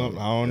thirst or something.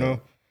 I don't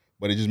know.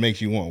 But it just makes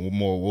you want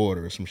more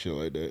water or some shit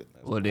like that.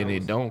 Well, then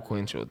it don't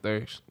quench your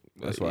thirst.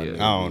 That's why I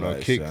don't know.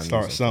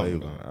 Kickstart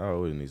something. I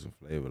always need some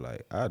flavor.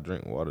 Like, I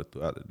drink water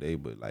throughout the day,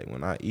 but like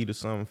when I eat or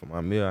something for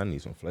my meal, I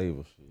need some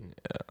flavor.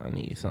 Yeah, I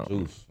need something.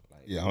 Juice.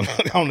 Like, Yeah,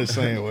 I'm the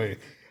same way.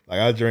 Like,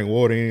 I drink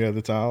water any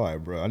other time. I'm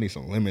like, bro, I need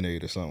some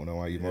lemonade or something.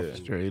 When I eat my food.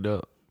 Straight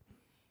up.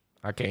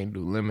 I can't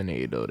do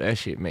lemonade though. That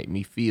shit make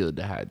me feel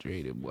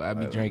dehydrated. Boy, I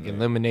be drinking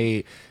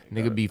lemonade.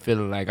 Nigga be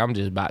feeling like I'm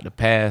just about to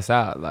pass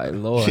out. Like,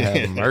 Lord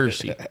have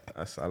mercy.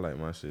 I like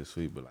my shit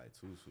sweet, but like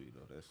too sweet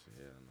though. That shit,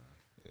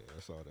 Yeah,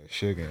 that's all that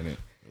sugar in it.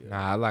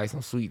 Nah, I like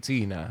some sweet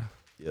tea now.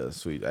 yeah,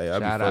 sweet. Hey, I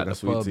be Shout out fucking to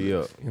sweet tea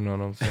up. Publix. You know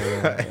what I'm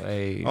saying?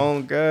 Hey,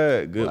 Oh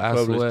God, good Well, I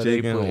swear Publix they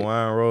chicken, put-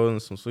 Hawaiian roll,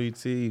 and some sweet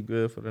tea.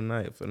 Good for the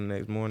night, for the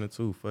next morning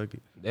too. Fuck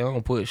it. they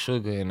don't put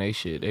sugar in they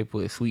shit. They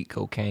put sweet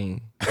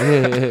cocaine.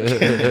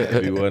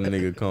 Maybe one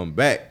nigga come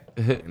back,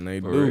 and they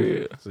For do.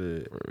 real.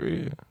 Shit. For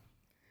real.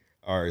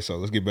 All right, so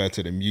let's get back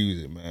to the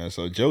music, man.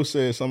 So Joe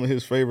said some of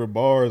his favorite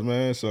bars,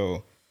 man.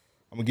 So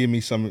I'm gonna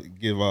give some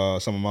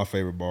of my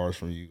favorite bars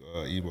from you,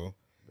 EBO.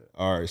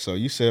 All right, so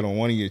you said on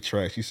one of your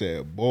tracks, you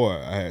said, "Boy,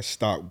 I had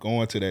stopped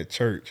going to that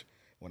church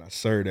when I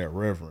served that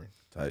reverend."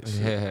 Type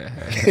shit.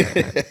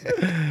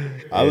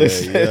 I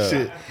listened to that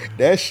shit.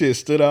 That shit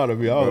stood out to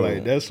me. I was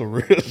like, "That's some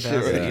real shit." That's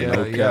Right it. there. Yeah,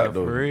 no yeah, cap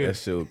though. for real. That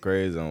shit was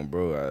crazy on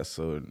bro. I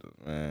sold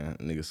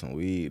nigga some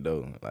weed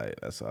though. Like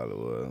that's all it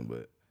was.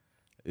 But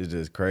it's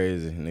just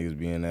crazy. Niggas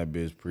be in that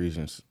bitch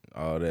preaching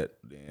all that.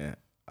 Then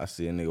I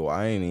see a nigga.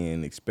 I ain't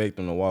even expect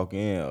him to walk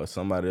in, or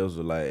somebody else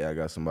was like, I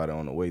got somebody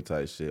on the way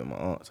type shit. My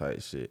aunt type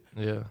shit.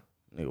 Yeah.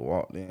 Nigga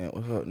walked in.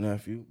 What's up,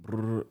 nephew?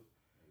 I'm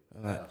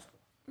like,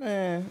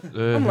 man.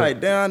 I'm like,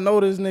 damn, I know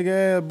this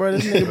nigga ass, bro.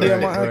 This nigga be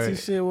at my auntie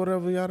shit,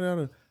 whatever, yada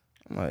yada.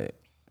 I'm like,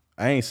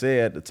 I ain't say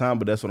it at the time,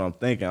 but that's what I'm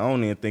thinking. I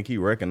don't even think he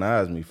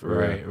recognized me for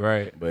real.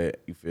 Right.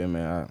 But you feel me?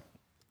 I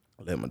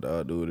let my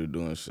dog do what he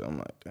doing shit. I'm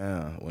like,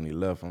 damn. When he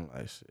left, I'm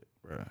like, shit,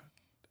 bro.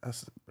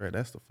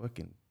 That's the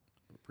fucking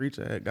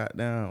preacher that got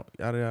down,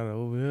 yada yada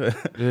over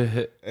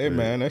here. Hey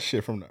man, that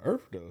shit from the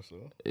earth though. So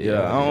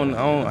Yeah, I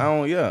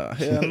don't, yeah,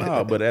 hell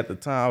no. But at the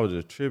time, I was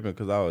just tripping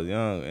because I was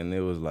young, and it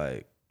was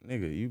like,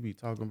 nigga, you be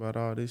talking about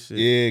all this shit.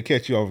 yeah, it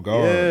catch you off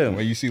guard. Yeah.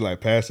 When you see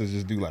like pastors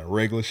just do like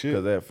regular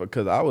shit.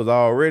 Because I was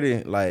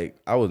already like,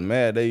 I was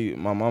mad.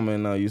 My mama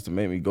and used to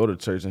make me go to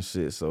church and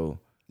shit. So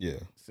Yeah.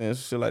 saying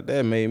shit like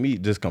that made me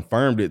just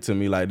confirmed it to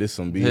me like this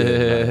some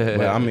BS. Like,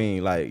 but I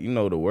mean, like, you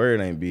know, the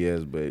word ain't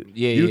BS, but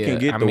you can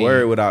get the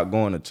word without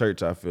going to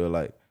church. I feel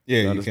like.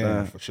 Yeah, you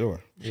can for sure.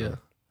 Yeah.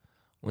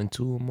 When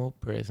two or more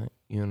present,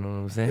 you know what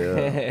I'm saying?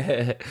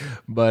 Yeah.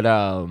 But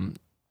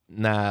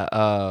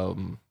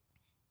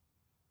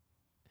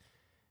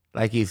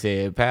like he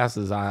said,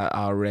 pastors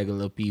are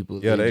regular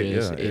people. Yeah,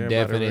 it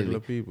definitely regular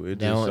people. It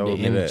they just showed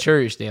me in that. the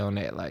church they don't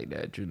act like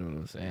that. You know what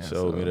I'm saying?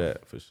 Showed me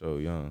that for sure,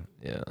 young.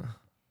 Yeah.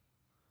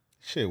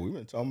 Shit, we've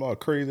been talking about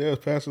crazy ass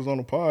pastors on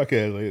the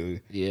podcast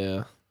lately.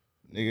 Yeah.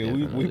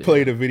 Nigga, we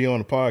played a video on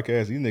the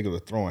podcast. These niggas were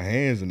throwing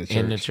hands in the church.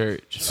 In the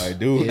church. Like,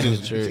 dude, in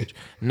the church.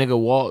 Nigga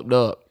walked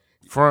up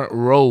front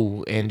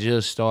row and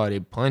just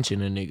started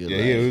punching a nigga.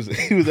 Yeah, like,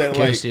 he was at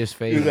like his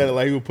face. he was at it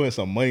like he was putting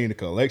some money in the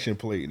collection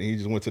plate, and he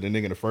just went to the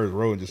nigga in the first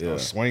row and just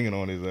started swinging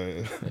on his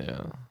ass.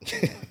 Yeah.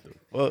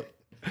 Fuck.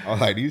 I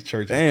was like, these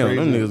churches Damn, crazy.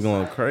 them niggas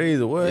going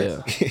crazy. What?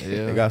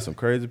 Yeah. They got some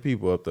crazy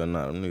people up there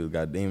now. Them niggas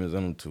got demons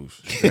in them too.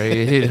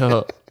 Straight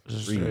up.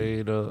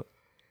 Straight up.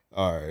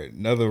 All right,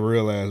 another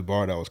real ass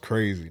bar that was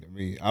crazy to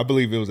me. I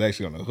believe it was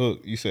actually on the hook.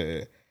 You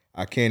said,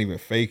 I can't even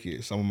fake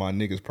it. Some of my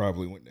niggas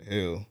probably went to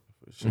hell.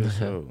 For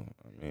sure.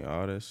 I mean,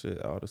 all that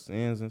shit, all the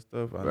sins and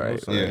stuff. I know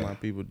some of my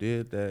people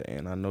did that,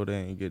 and I know they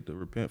ain't get to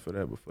repent for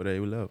that before they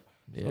left.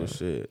 So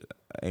shit,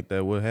 ain't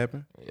that what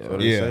happened?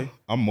 Yeah,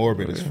 I'm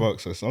morbid as fuck.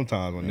 So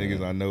sometimes when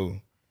niggas I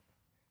know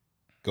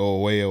go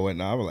away or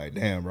whatnot, I was like,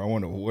 damn, bro, I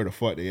wonder where the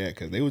fuck they at,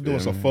 because they was doing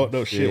some fucked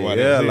up shit while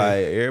they was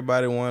like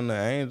everybody wanted the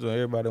angel,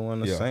 everybody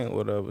wanted the saint,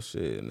 whatever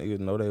shit. Niggas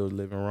know they was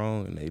living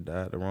wrong and they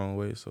died the wrong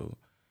way. So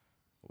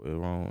we're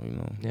wrong, you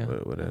know,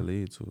 what that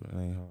lead to, it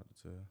ain't hard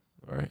to tell.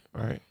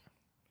 Right.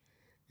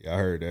 Yeah, I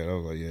heard that. I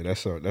was like, yeah,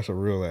 that's a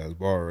real ass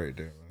bar right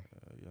there, man.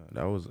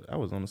 I was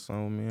on the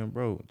song with me and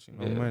bro,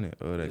 Money.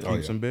 That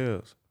keeps some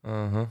bells.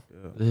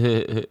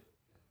 Yeah.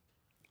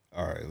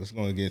 All right, let's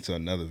go and get into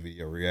another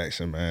video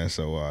reaction, man.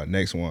 So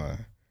next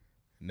one,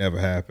 Never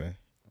Happened.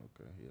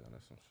 Okay, yeah,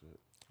 that's some shit.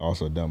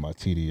 Also done by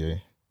TDA.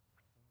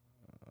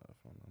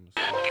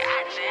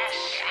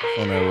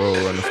 On that road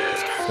running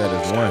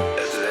status 1.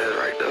 That's it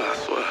right there, I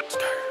swear.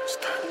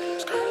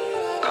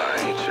 I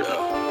ain't tripping.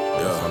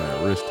 That's on that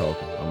wrist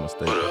talking. I'm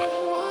mistaken. Nah,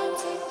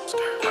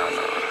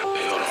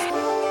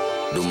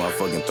 do my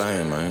fucking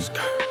thing, man.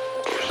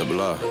 The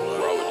block.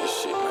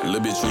 Little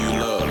bitch who you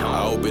love,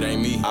 I hope it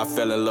ain't me. I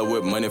fell in love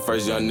with money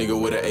first, young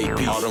nigga with an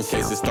AP. All them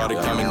cases started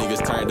coming,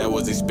 niggas tired, that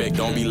was expect.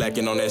 Don't be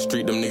lacking on that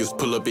street, them niggas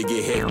pull up and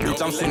get hit.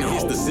 Bitch, I'm sending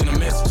hits to send a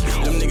message.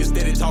 Them niggas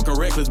steady talking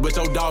reckless, but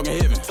your dog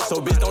in heaven.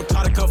 So bitch, don't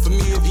try to come for me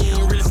if you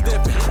ain't really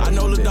stepping. I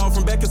know the dog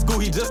from back in school,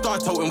 he just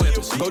started toting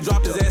weapons. Go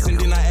drop his ass and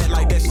then I act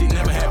like that shit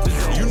never happened.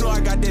 You know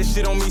I got that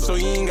shit on me, so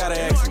you ain't gotta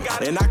ask me.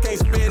 And I can't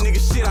spare nigga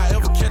shit, I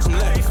ever catch him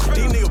left.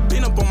 These niggas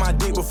been up on my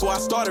dick before I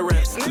started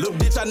rap. Little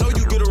bitch, I know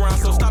you get around,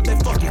 so stop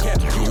that fucking cap.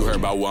 You heard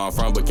about where I'm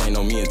from, but can't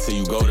know me until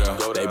you go there.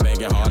 They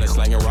banging hard and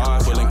slanging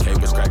rods, pulling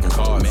cables, cracking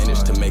cars.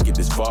 Managed to make it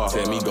this far.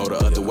 Tell me go the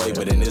other way,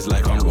 but in this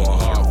life I'm going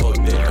hard. Fuck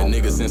that. A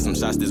nigga send some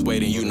shots this way,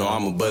 then you know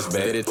I'm a bust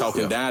back. They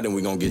talking down, then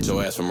we gon' get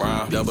your ass from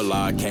round. Double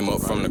R came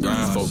up from the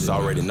ground. Folks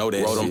already know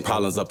that. Roll them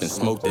problems up and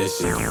smoke that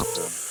shit.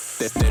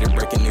 That steady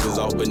breaking niggas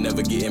off, but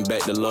never getting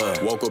back to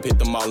love. Woke up, hit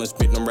them all and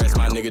spit them rats,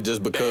 my nigga,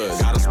 just because.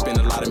 Gotta spend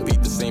a lot and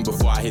beat the scene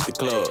before I hit the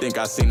club. Think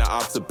I seen the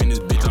ops up in this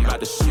bitch, I'm about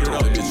to shit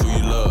up. Bitch, who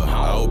you love?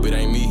 I hope it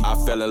ain't me. I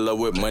fell in love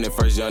with money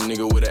first, young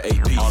nigga with an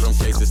AP. All them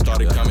cases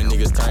started coming,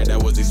 niggas tired,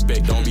 that was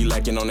expect. Don't be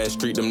lacking on that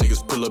street, them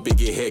niggas pull up and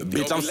get hectic.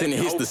 Bitch, I'm sending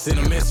hits to send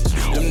a message.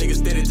 Them niggas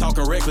steady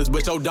talking reckless,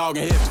 but your dog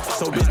in heaven.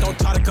 So bitch, don't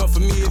try to come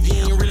for me if you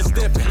ain't really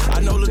stepping. I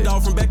know the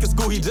dog from back in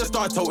school, he just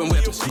started toting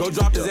weapons. Go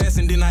drop his ass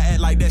and then I act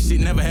like that shit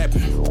never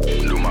happened.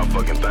 Do my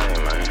fucking thing,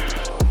 man.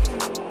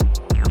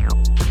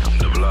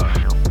 The block.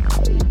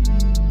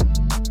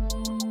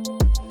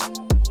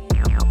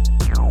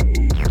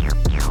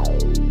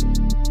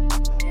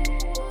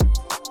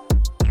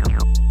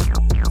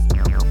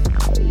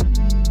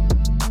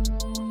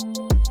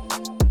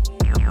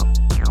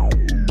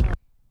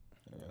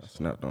 I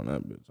snapped on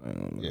that bitch. I ain't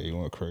gonna lie. Yeah, you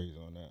went crazy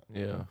on that.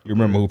 Yeah. You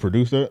remember who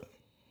produced that?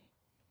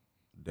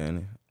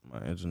 Danny,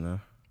 my engineer.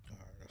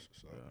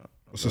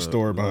 What's the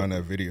story behind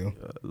that video?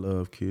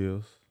 Love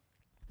Kills.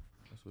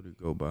 That's what he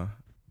go by.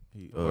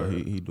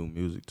 He do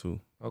music too.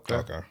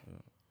 Okay. Yeah.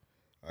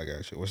 I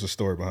got you. What's the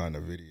story behind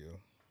the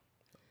video?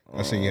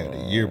 I seen you had the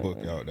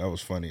yearbook out. That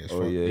was funny as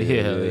fuck.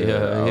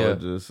 I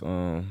was just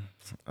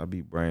I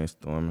be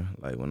brainstorming.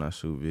 Like when I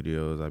shoot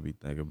videos, I be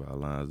thinking about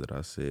lines that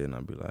I said, and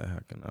I be like, how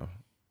can I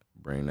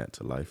bring that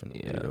to life in the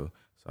video?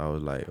 So I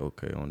was like,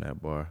 okay, on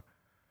that bar,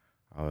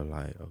 I was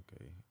like,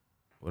 okay,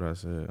 what I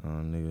said,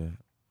 nigga.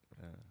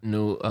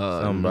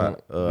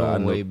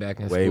 Way back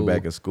in school. Way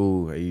back in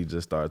school, he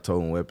just started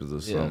toting weapons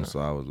or something. So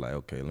I was like,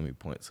 okay, let me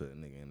point to a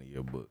nigga in the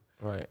yearbook.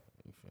 Right.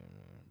 You feel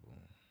me?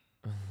 Boom.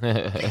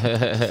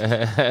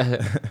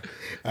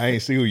 I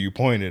ain't see who you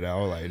pointed at. I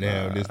was like,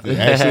 damn, this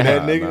actually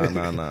that nigga?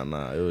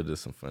 Nah. It was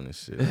just some funny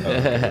shit.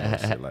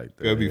 Shit like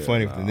that. It'd be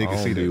funny if the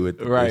nigga see that. With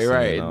the Right.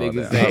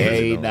 Niggas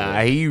say,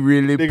 hey, he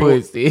really nigga,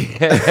 pussy.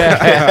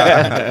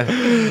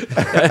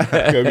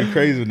 It'd be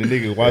crazy when the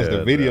nigga watch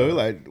the video. He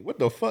like, what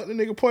the fuck? The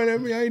nigga point at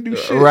me? I ain't do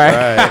shit. Right.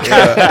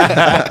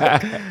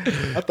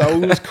 I thought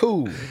we was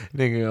cool.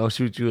 Nigga gonna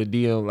shoot you a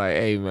DM like,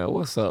 hey, man,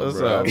 what's up, What's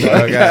bro? up,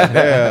 bro?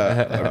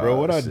 Goddamn. Like, bro,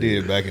 what I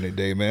did back in the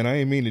day, man, I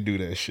ain't mean to do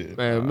that shit.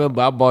 Man,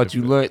 remember I bought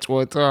you lunch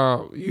one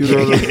time. You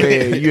know what I'm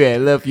saying? You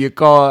had left your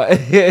car. Oh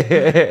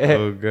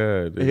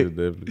God, they was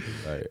definitely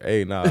like,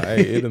 hey,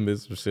 it done been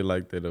some shit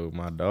like that though.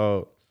 My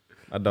dog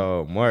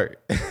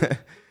Mark, that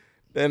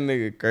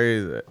nigga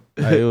crazy.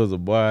 Like, it was a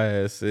boy I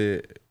had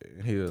said.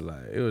 He was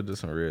like, it was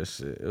just some real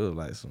shit. It was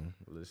like some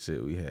little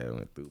shit we had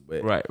went through.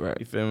 But Right.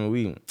 you feel me?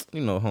 We,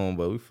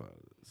 homeboy, we fought.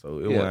 So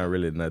it wasn't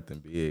really nothing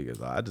big.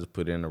 I just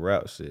put in the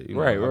rap shit. You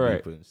know, I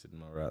be putting shit in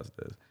my rap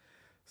stuff.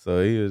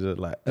 So he was just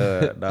like,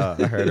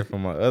 dog. I heard it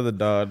from my other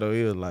dog though.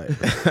 He was like,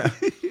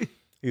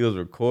 he was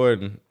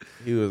recording.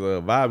 He was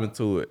vibing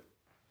to it.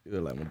 He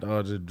was like, my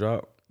dog just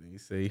dropped. He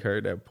said he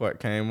heard that part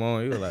came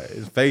on. He was like,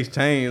 his face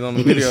changed on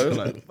the video. He was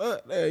like,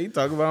 fuck that. He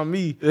talking about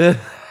me. Oh,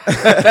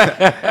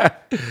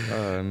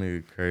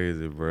 nigga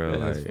crazy, bro.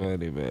 That's like,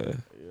 funny,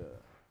 man. Yeah.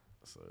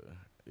 So,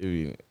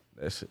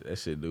 that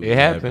shit do It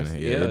happens.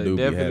 happening. Yeah, it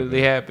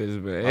definitely happens,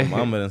 man. My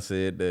mama done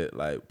said that,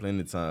 like, plenty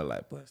of times,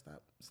 like, boy,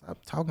 stop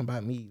talking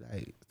about me.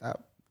 Like,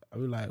 stop. I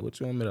be like, what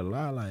you want me to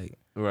lie? Like,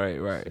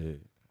 right.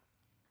 shit.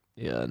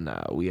 Yeah,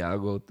 nah, we all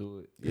go through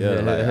it. Yeah,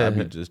 like, I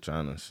be just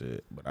trying to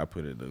shit, but I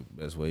put it the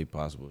best way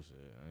possible, shit.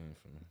 I ain't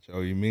finna.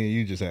 Joey, me and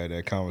you just had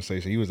that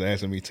conversation. He was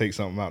asking me to take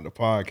something out in the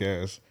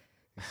podcast.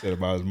 He said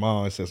about his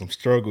mom. He said some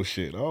struggle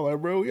shit. I was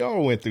like, bro, we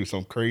all went through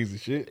some crazy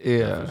shit.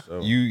 Yeah.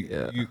 For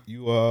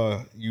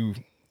sure.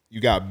 You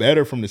got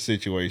better from the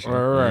situation.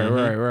 Right. You know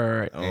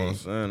what I'm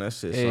saying? That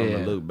shit something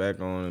to look back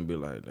on and be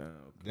like, damn.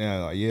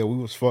 Yeah, like, we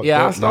was fucked up.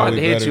 Yeah, I started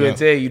to hit better you now. and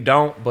tell you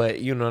don't, but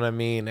you know what I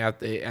mean?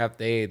 After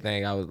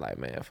everything, I was like,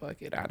 man, fuck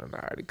it. I done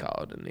already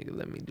called the nigga.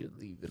 Let me just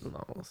leave it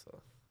alone. So,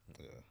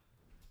 Yeah.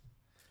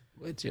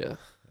 But yeah.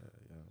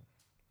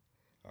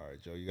 All right,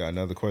 Joe, you got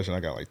another question? I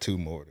got like 2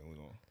 more. Then we're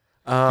going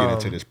to get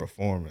into this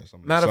performance.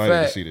 I'm matter of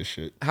excited fact, to see this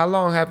shit. How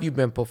long have you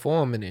been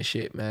performing and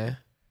shit, man?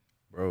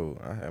 Bro,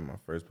 I had my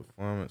first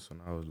performance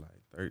when I was like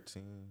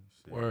 13.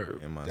 Shit,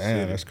 Word. In my Damn,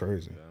 city. that's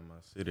crazy. Yeah, in my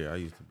city, I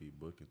used to be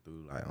booking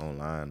through like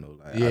online though.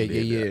 Like, Yeah, I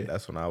did yeah. that.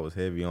 That's when I was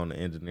heavy on the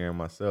engineering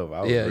myself.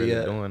 I was Yeah, really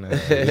yeah. doing that.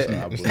 Shit, so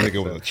I This booked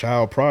nigga was a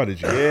child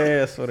prodigy.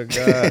 Yeah, swear to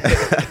God.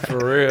 For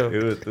real.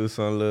 It was through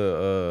some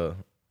little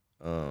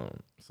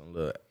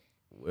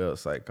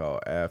website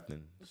called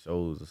Afton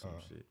Shows or some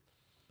shit.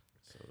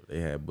 So they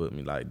had booked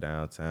me like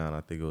downtown.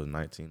 I think it was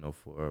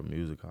 1904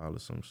 Music Hall or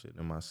some shit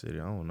in my city.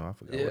 I don't know. I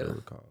forgot what it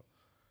was called.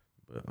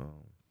 But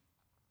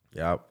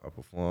yeah, I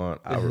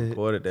performed. I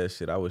recorded that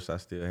shit. I wish I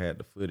still had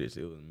the footage.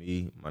 It was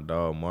me, my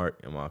dog Mark,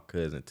 and my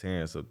cousin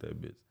Terrence up that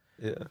bitch.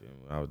 Yeah.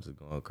 I was just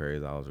going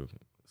crazy. I was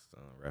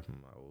rapping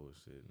my old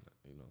shit.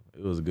 You know,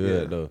 it was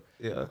good though.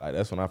 Yeah. Like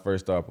that's when I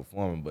first started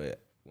performing. But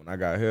when I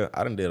got here,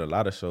 I done did a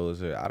lot of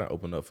shows here. I done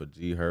opened up for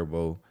G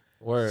Herbo.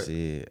 Word.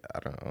 Shit. I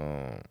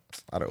done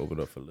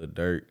opened up for Lil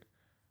Durk.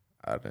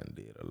 I done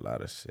did a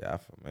lot of shit.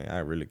 I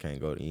really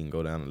can't even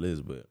go down the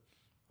list, but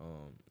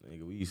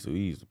nigga, we used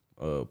to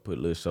put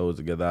little shows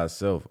together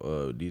ourselves,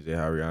 DJ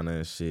Hariana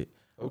and shit.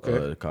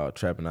 Okay. Called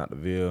Trapping Out the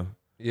Ville.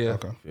 Yeah.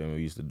 Okay. Feel me?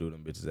 We used to do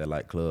them bitches at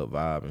like Club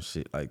Vibe and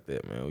shit like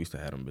that, man. We used to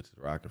have them bitches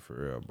rocking for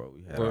real, bro.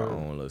 We had our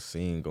own little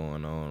scene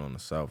going on the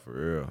South for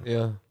real.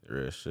 Yeah.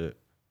 Real shit.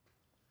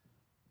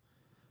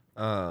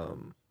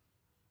 Damn,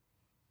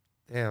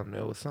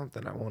 there was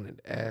something I wanted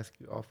to ask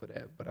you off of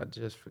that, but I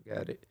just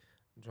forgot it.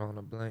 I'm drawing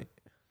a blank.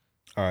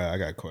 All right, I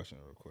got a question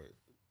real quick.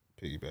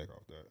 Piggyback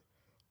off that.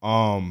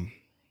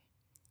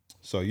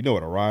 So you know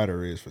what a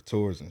rider is for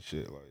tours and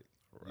shit, like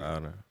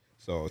Rider.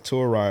 So a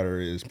tour rider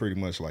is pretty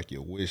much like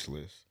your wish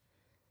list.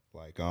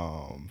 Like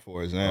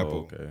for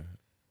example, okay.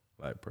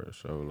 Like per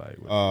show, like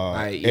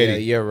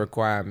Eddie, your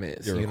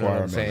requirements. your you know what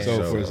I'm requirements.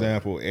 saying? So for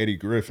example, Eddie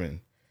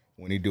Griffin,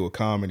 when he do a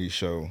comedy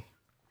show,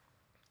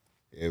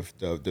 if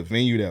the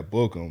venue that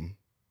book him,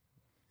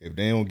 if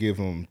they don't give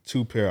him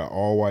 2 pair of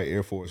all white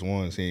Air Force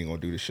Ones, he ain't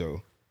gonna do the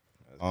show.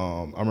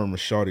 I remember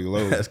Shawty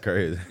Low. That's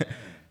crazy.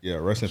 Yeah,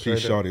 rest in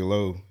peace, Shawty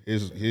Low.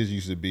 His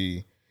used to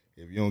be,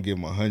 if you don't give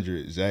him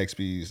 100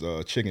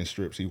 Zaxby's chicken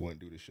strips, he wouldn't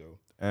do the show.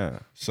 Yeah.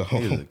 So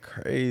Niggas are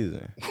crazy.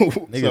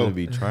 Niggas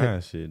be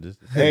trying shit. Just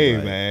hey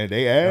man,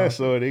 they ask,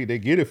 so they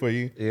get it for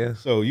you. Yeah.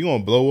 So you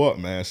gonna blow up,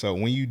 man. So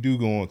when you do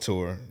go on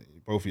tour,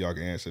 both of y'all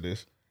can answer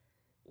this.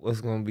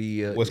 What's gonna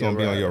be? What's gonna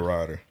be on your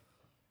rider?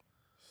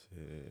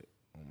 Shit.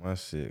 My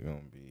shit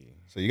gonna be.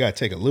 So you gotta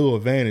take a little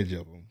advantage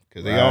of them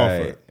because they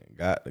offer it.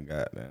 Got the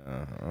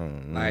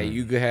goddamn. Like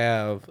you could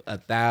have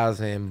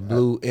 1,000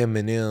 blue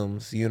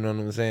M&Ms. You know what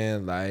I'm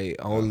saying? Like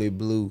only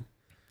blue.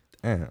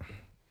 Damn.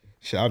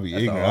 Shit, I'll be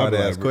That's ignorant. a I'll be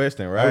hard-ass like,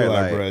 question, I'll right? be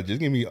like, Like- bro, just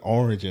give me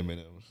orange M&Ms.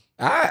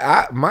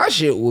 I my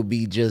shit would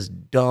be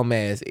just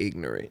dumbass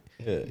ignorant.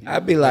 Yeah,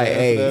 I'd be like,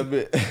 hey, that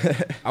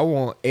bit. I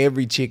want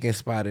every chicken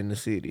spot in the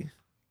city.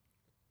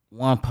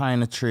 1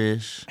 pint of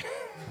Trish,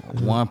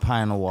 1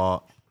 pint of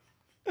Walk.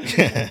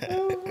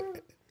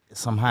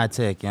 Some high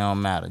tech, it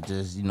don't matter.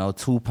 Just,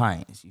 2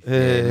 pints. You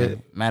feel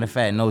me? Matter of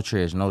fact, no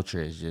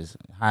Trish. Just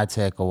high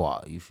tech or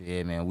Walk. You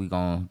feel me? We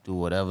gonna do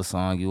whatever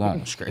song you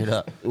want, straight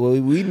up. Well,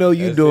 we know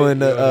you That's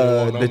doing it. You don't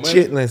want the no money.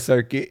 chitlin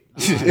circuit.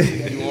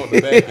 You want the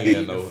back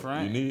end though. The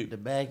front, You need the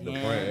back the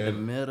end, front the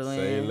end, middle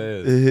say end.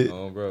 less.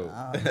 Oh, bro.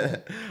 I was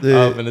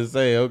finna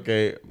say,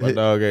 okay, my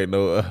dog ain't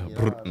no.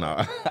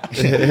 Nah.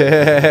 With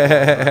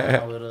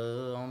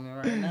on me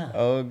right now.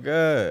 Oh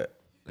God.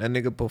 That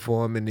nigga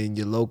performing in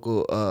your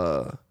local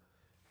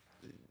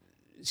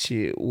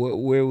shit.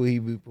 Where will he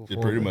be performing? It's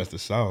pretty much the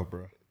South,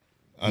 bro.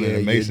 Under Yeah,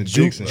 the your Mason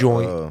juke Dixon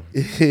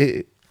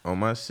joint. On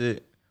my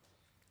shit,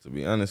 to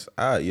be honest,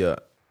 I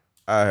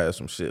had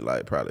some shit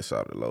like probably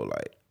Shawty Low.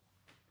 Like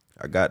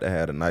I got to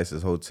have the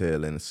nicest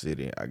hotel in the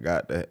city. I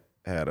got to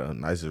have the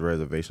nicest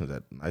reservations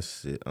at the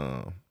nicest shit,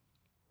 Restaurants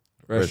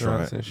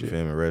restaurant. and You shit.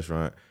 feel me?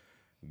 Restaurant.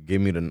 Give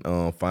me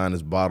the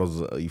finest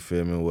bottles. You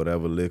feel me?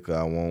 Whatever liquor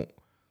I want.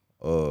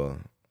 You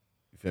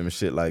feel me?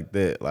 Shit like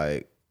that.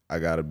 Like, I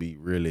gotta be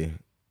really.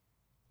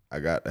 I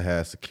got to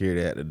have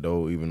security at the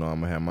door, even though I'm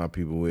gonna have my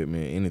people with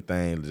me.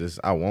 Anything, just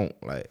I won't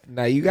like.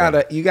 Now you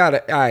gotta.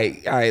 All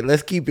right.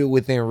 Let's keep it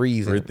within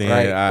reason.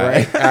 Right. All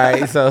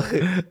right.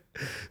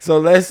 So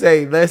let's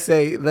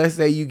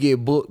say you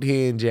get booked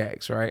here in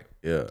Jax, right?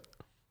 Yeah.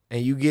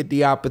 And you get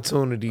the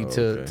opportunity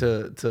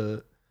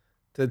to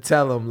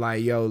tell them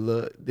like, yo,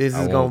 look, this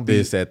is gonna be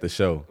this at the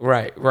show.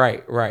 Right.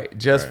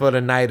 Just for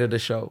the night of the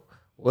show.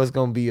 What's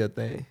gonna be your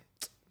thing?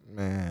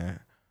 Man,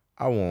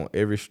 I want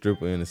every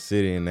stripper in the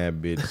city in that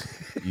bitch.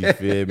 You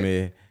feel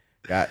me?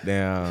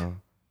 Goddamn,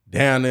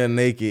 down there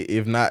naked,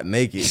 if not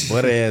naked,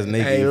 butt ass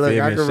naked. Hey, you look,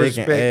 feel I me? can Shaking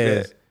respect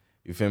ass. that.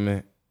 You feel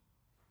me?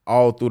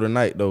 All through the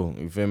night though.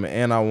 You feel me?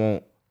 And I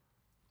want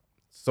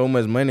so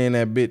much money in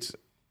that bitch.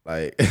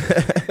 Like,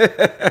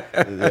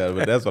 yeah,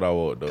 but that's what I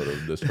want though.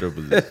 The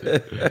strippers and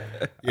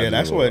shit. Yeah,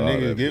 that's what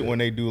niggas get when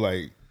they do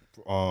like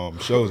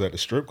shows at the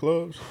strip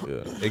clubs.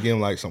 Yeah. They give them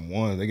like some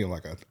ones. They give them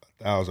like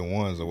 1,000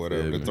 ones or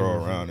whatever to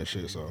throw around and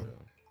shit. So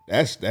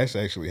that's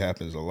actually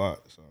happens a lot.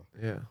 So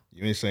Yeah.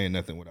 you ain't saying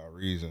nothing without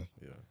reason.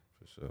 Yeah,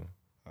 for sure.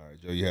 All right,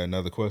 Joe, you had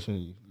another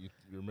question?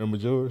 You remember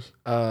yours?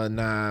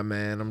 Nah,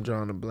 man, I'm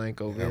drawing a blank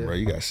over Yeah, here. bro,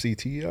 you got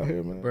CT out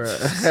here, man. Bro.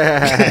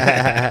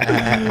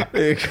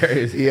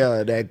 Crazy.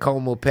 Yeah, that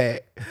coma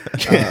pack.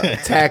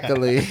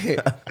 Tackling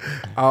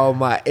all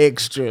my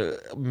extra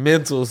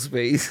mental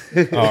space.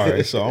 All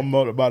right, so I'm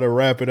about to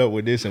wrap it up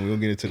with this, and we're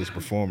gonna get into this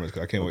performance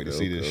because I can't wait to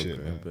see this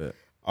shit, man. Bet.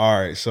 All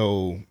right,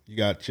 so you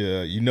got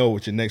you know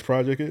what your next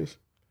project is?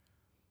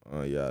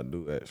 Yeah, I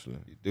do actually.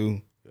 You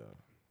do? Yeah.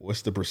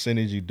 What's the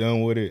percentage you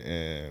done with it,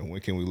 and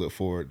when can we look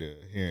forward to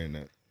hearing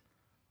that?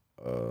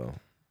 And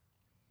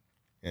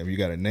if you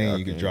got a name,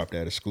 you can drop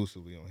that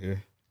exclusively on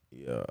here.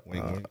 Yeah,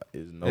 Wink, wink.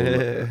 it's no.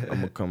 I'm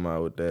gonna come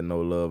out with that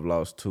No Love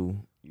Lost 2.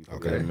 You feel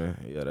Okay. me?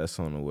 Yeah, that's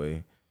on the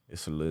way.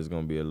 It's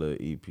gonna be a little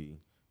EP.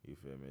 You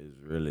feel me? It's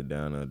really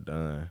down and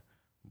done,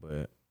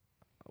 but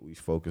we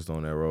focused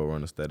on that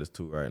Runna status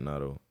 2 right now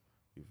though.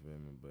 You feel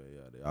me? But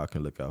yeah, y'all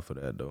can look out for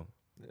that though.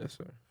 Yes,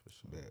 sir. For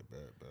sure.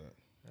 Bad.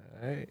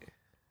 All right.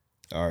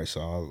 All right,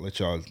 so I'll let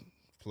y'all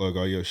plug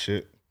all your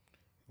shit.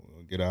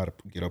 We'll get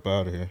up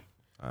out of here.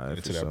 All right, Get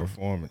into for that sure.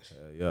 performance.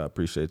 Yeah, I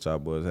appreciate y'all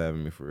boys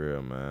having me for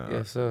real, man.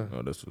 Yes, sir. You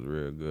know, this was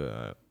real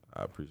good.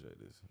 I appreciate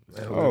this.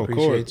 Man, we Oh, of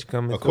appreciate course, you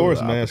coming of through.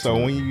 course, man. So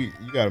when you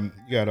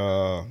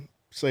gotta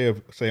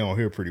say on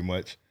here pretty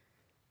much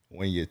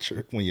when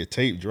your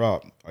tape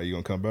drop, are you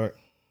gonna come back?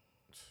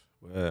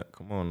 Well,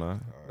 come on now.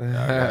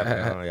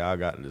 Y'all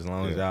got it. As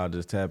long as y'all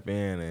just tap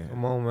in and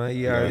Come on, man.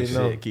 You keep already this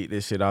know. shit- keep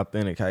this shit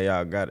authentic. How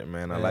y'all got it,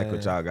 man. I like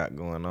what y'all got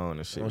going on.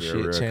 And shit Don't be a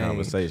shit real change.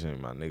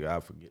 conversation, my nigga. I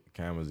forget the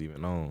camera's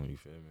even on. You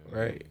feel me?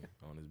 Right.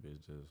 On this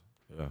bitch, just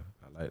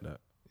I like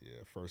that. Yeah,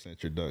 first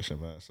introduction,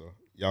 man. So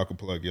y'all can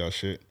plug y'all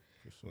shit.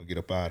 We'll get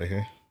up out of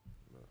here.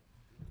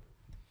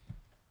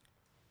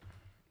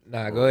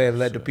 Nah, go ahead and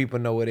let the people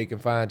know where they can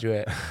find you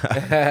at.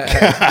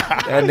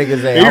 That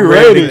nigga say, I'm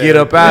ready. ready to get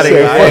up out of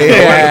here.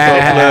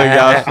 Plug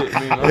y'all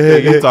shit.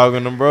 Okay, you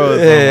talking to bros?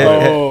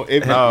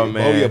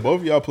 Man.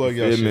 Both of y'all plug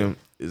y'all Feel shit. me?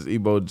 It's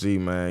EBO G,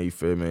 man. You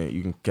feel me?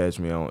 You can catch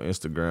me on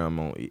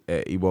Instagram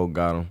at EBO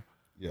Got 'em.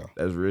 Yeah.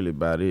 That's really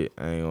about it.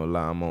 I ain't gonna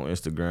lie, I'm on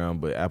Instagram,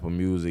 but Apple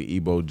Music,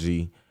 EBO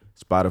G,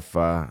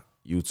 Spotify,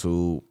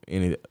 YouTube,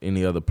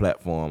 any other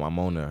platform, I'm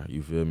on there.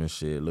 You feel me?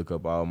 Shit, look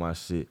up all my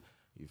shit.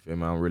 You feel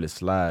me? I'm really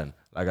sliding.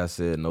 Like I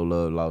said, No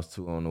Love Lost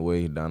 2 on the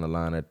way down the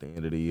line at the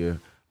end of the year.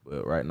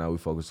 But right now we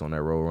focus on that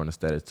Runna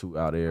status 2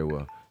 out there.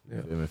 Well,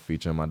 you feel me?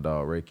 Featuring my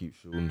dog Ray Keep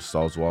Shooting,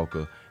 Sauce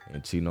Walka,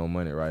 and Chino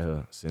Money right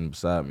here sitting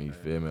beside me. You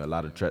feel me? A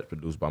lot of tracks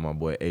produced by my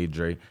boy A.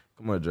 Dre.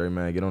 Come on, Dre,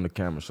 man, get on the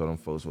camera, show them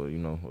folks what you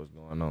know what's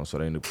going on, so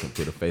they can put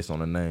a face on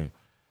the name.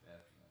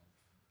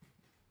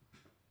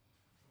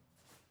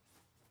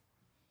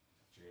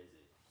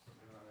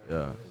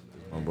 Yeah,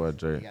 my boy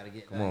Dre.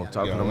 Come on,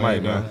 talk to the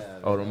mic, man.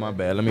 Oh, my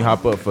bad. Let me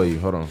hop up for you.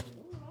 Hold on.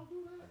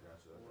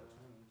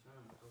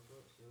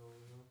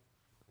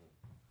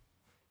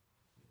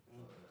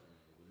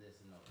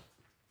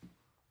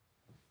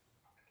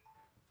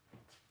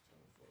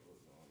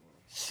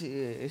 Shit,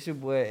 it's your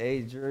boy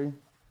A. Dre.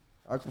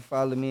 I can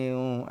follow me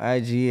on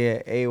IG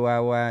at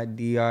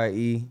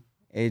AYYDRE.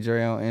 A.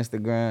 Dre on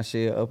Instagram.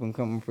 Shit, up and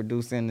coming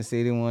producer in the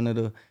city. One of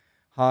the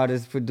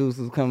hardest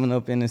producers coming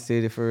up in the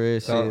city for real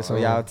shit. So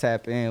y'all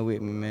tap in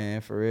with me,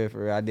 man. For real,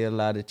 for real. I did a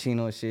lot of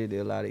Chino shit, did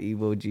a lot of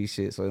EBO G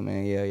shit. So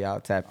man, yeah, y'all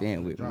tap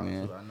in with me, man. I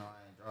know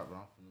I ain't dropped, but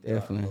I'm finna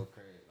Definitely. go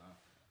crazy.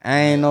 I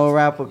ain't no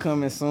rapper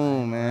coming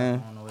soon,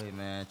 man. On the way,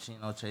 man.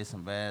 Chino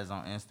chasing bags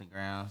on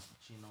Instagram.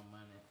 Chino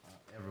money on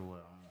everywhere.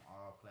 I'm on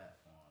all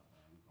platforms,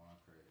 man. We going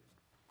crazy.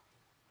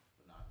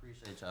 But no, I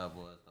appreciate y'all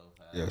boys though.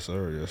 Yes,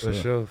 sir. Yes,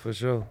 sir. For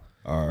sure.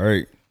 All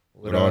right.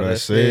 With With all that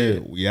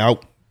said, we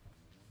out.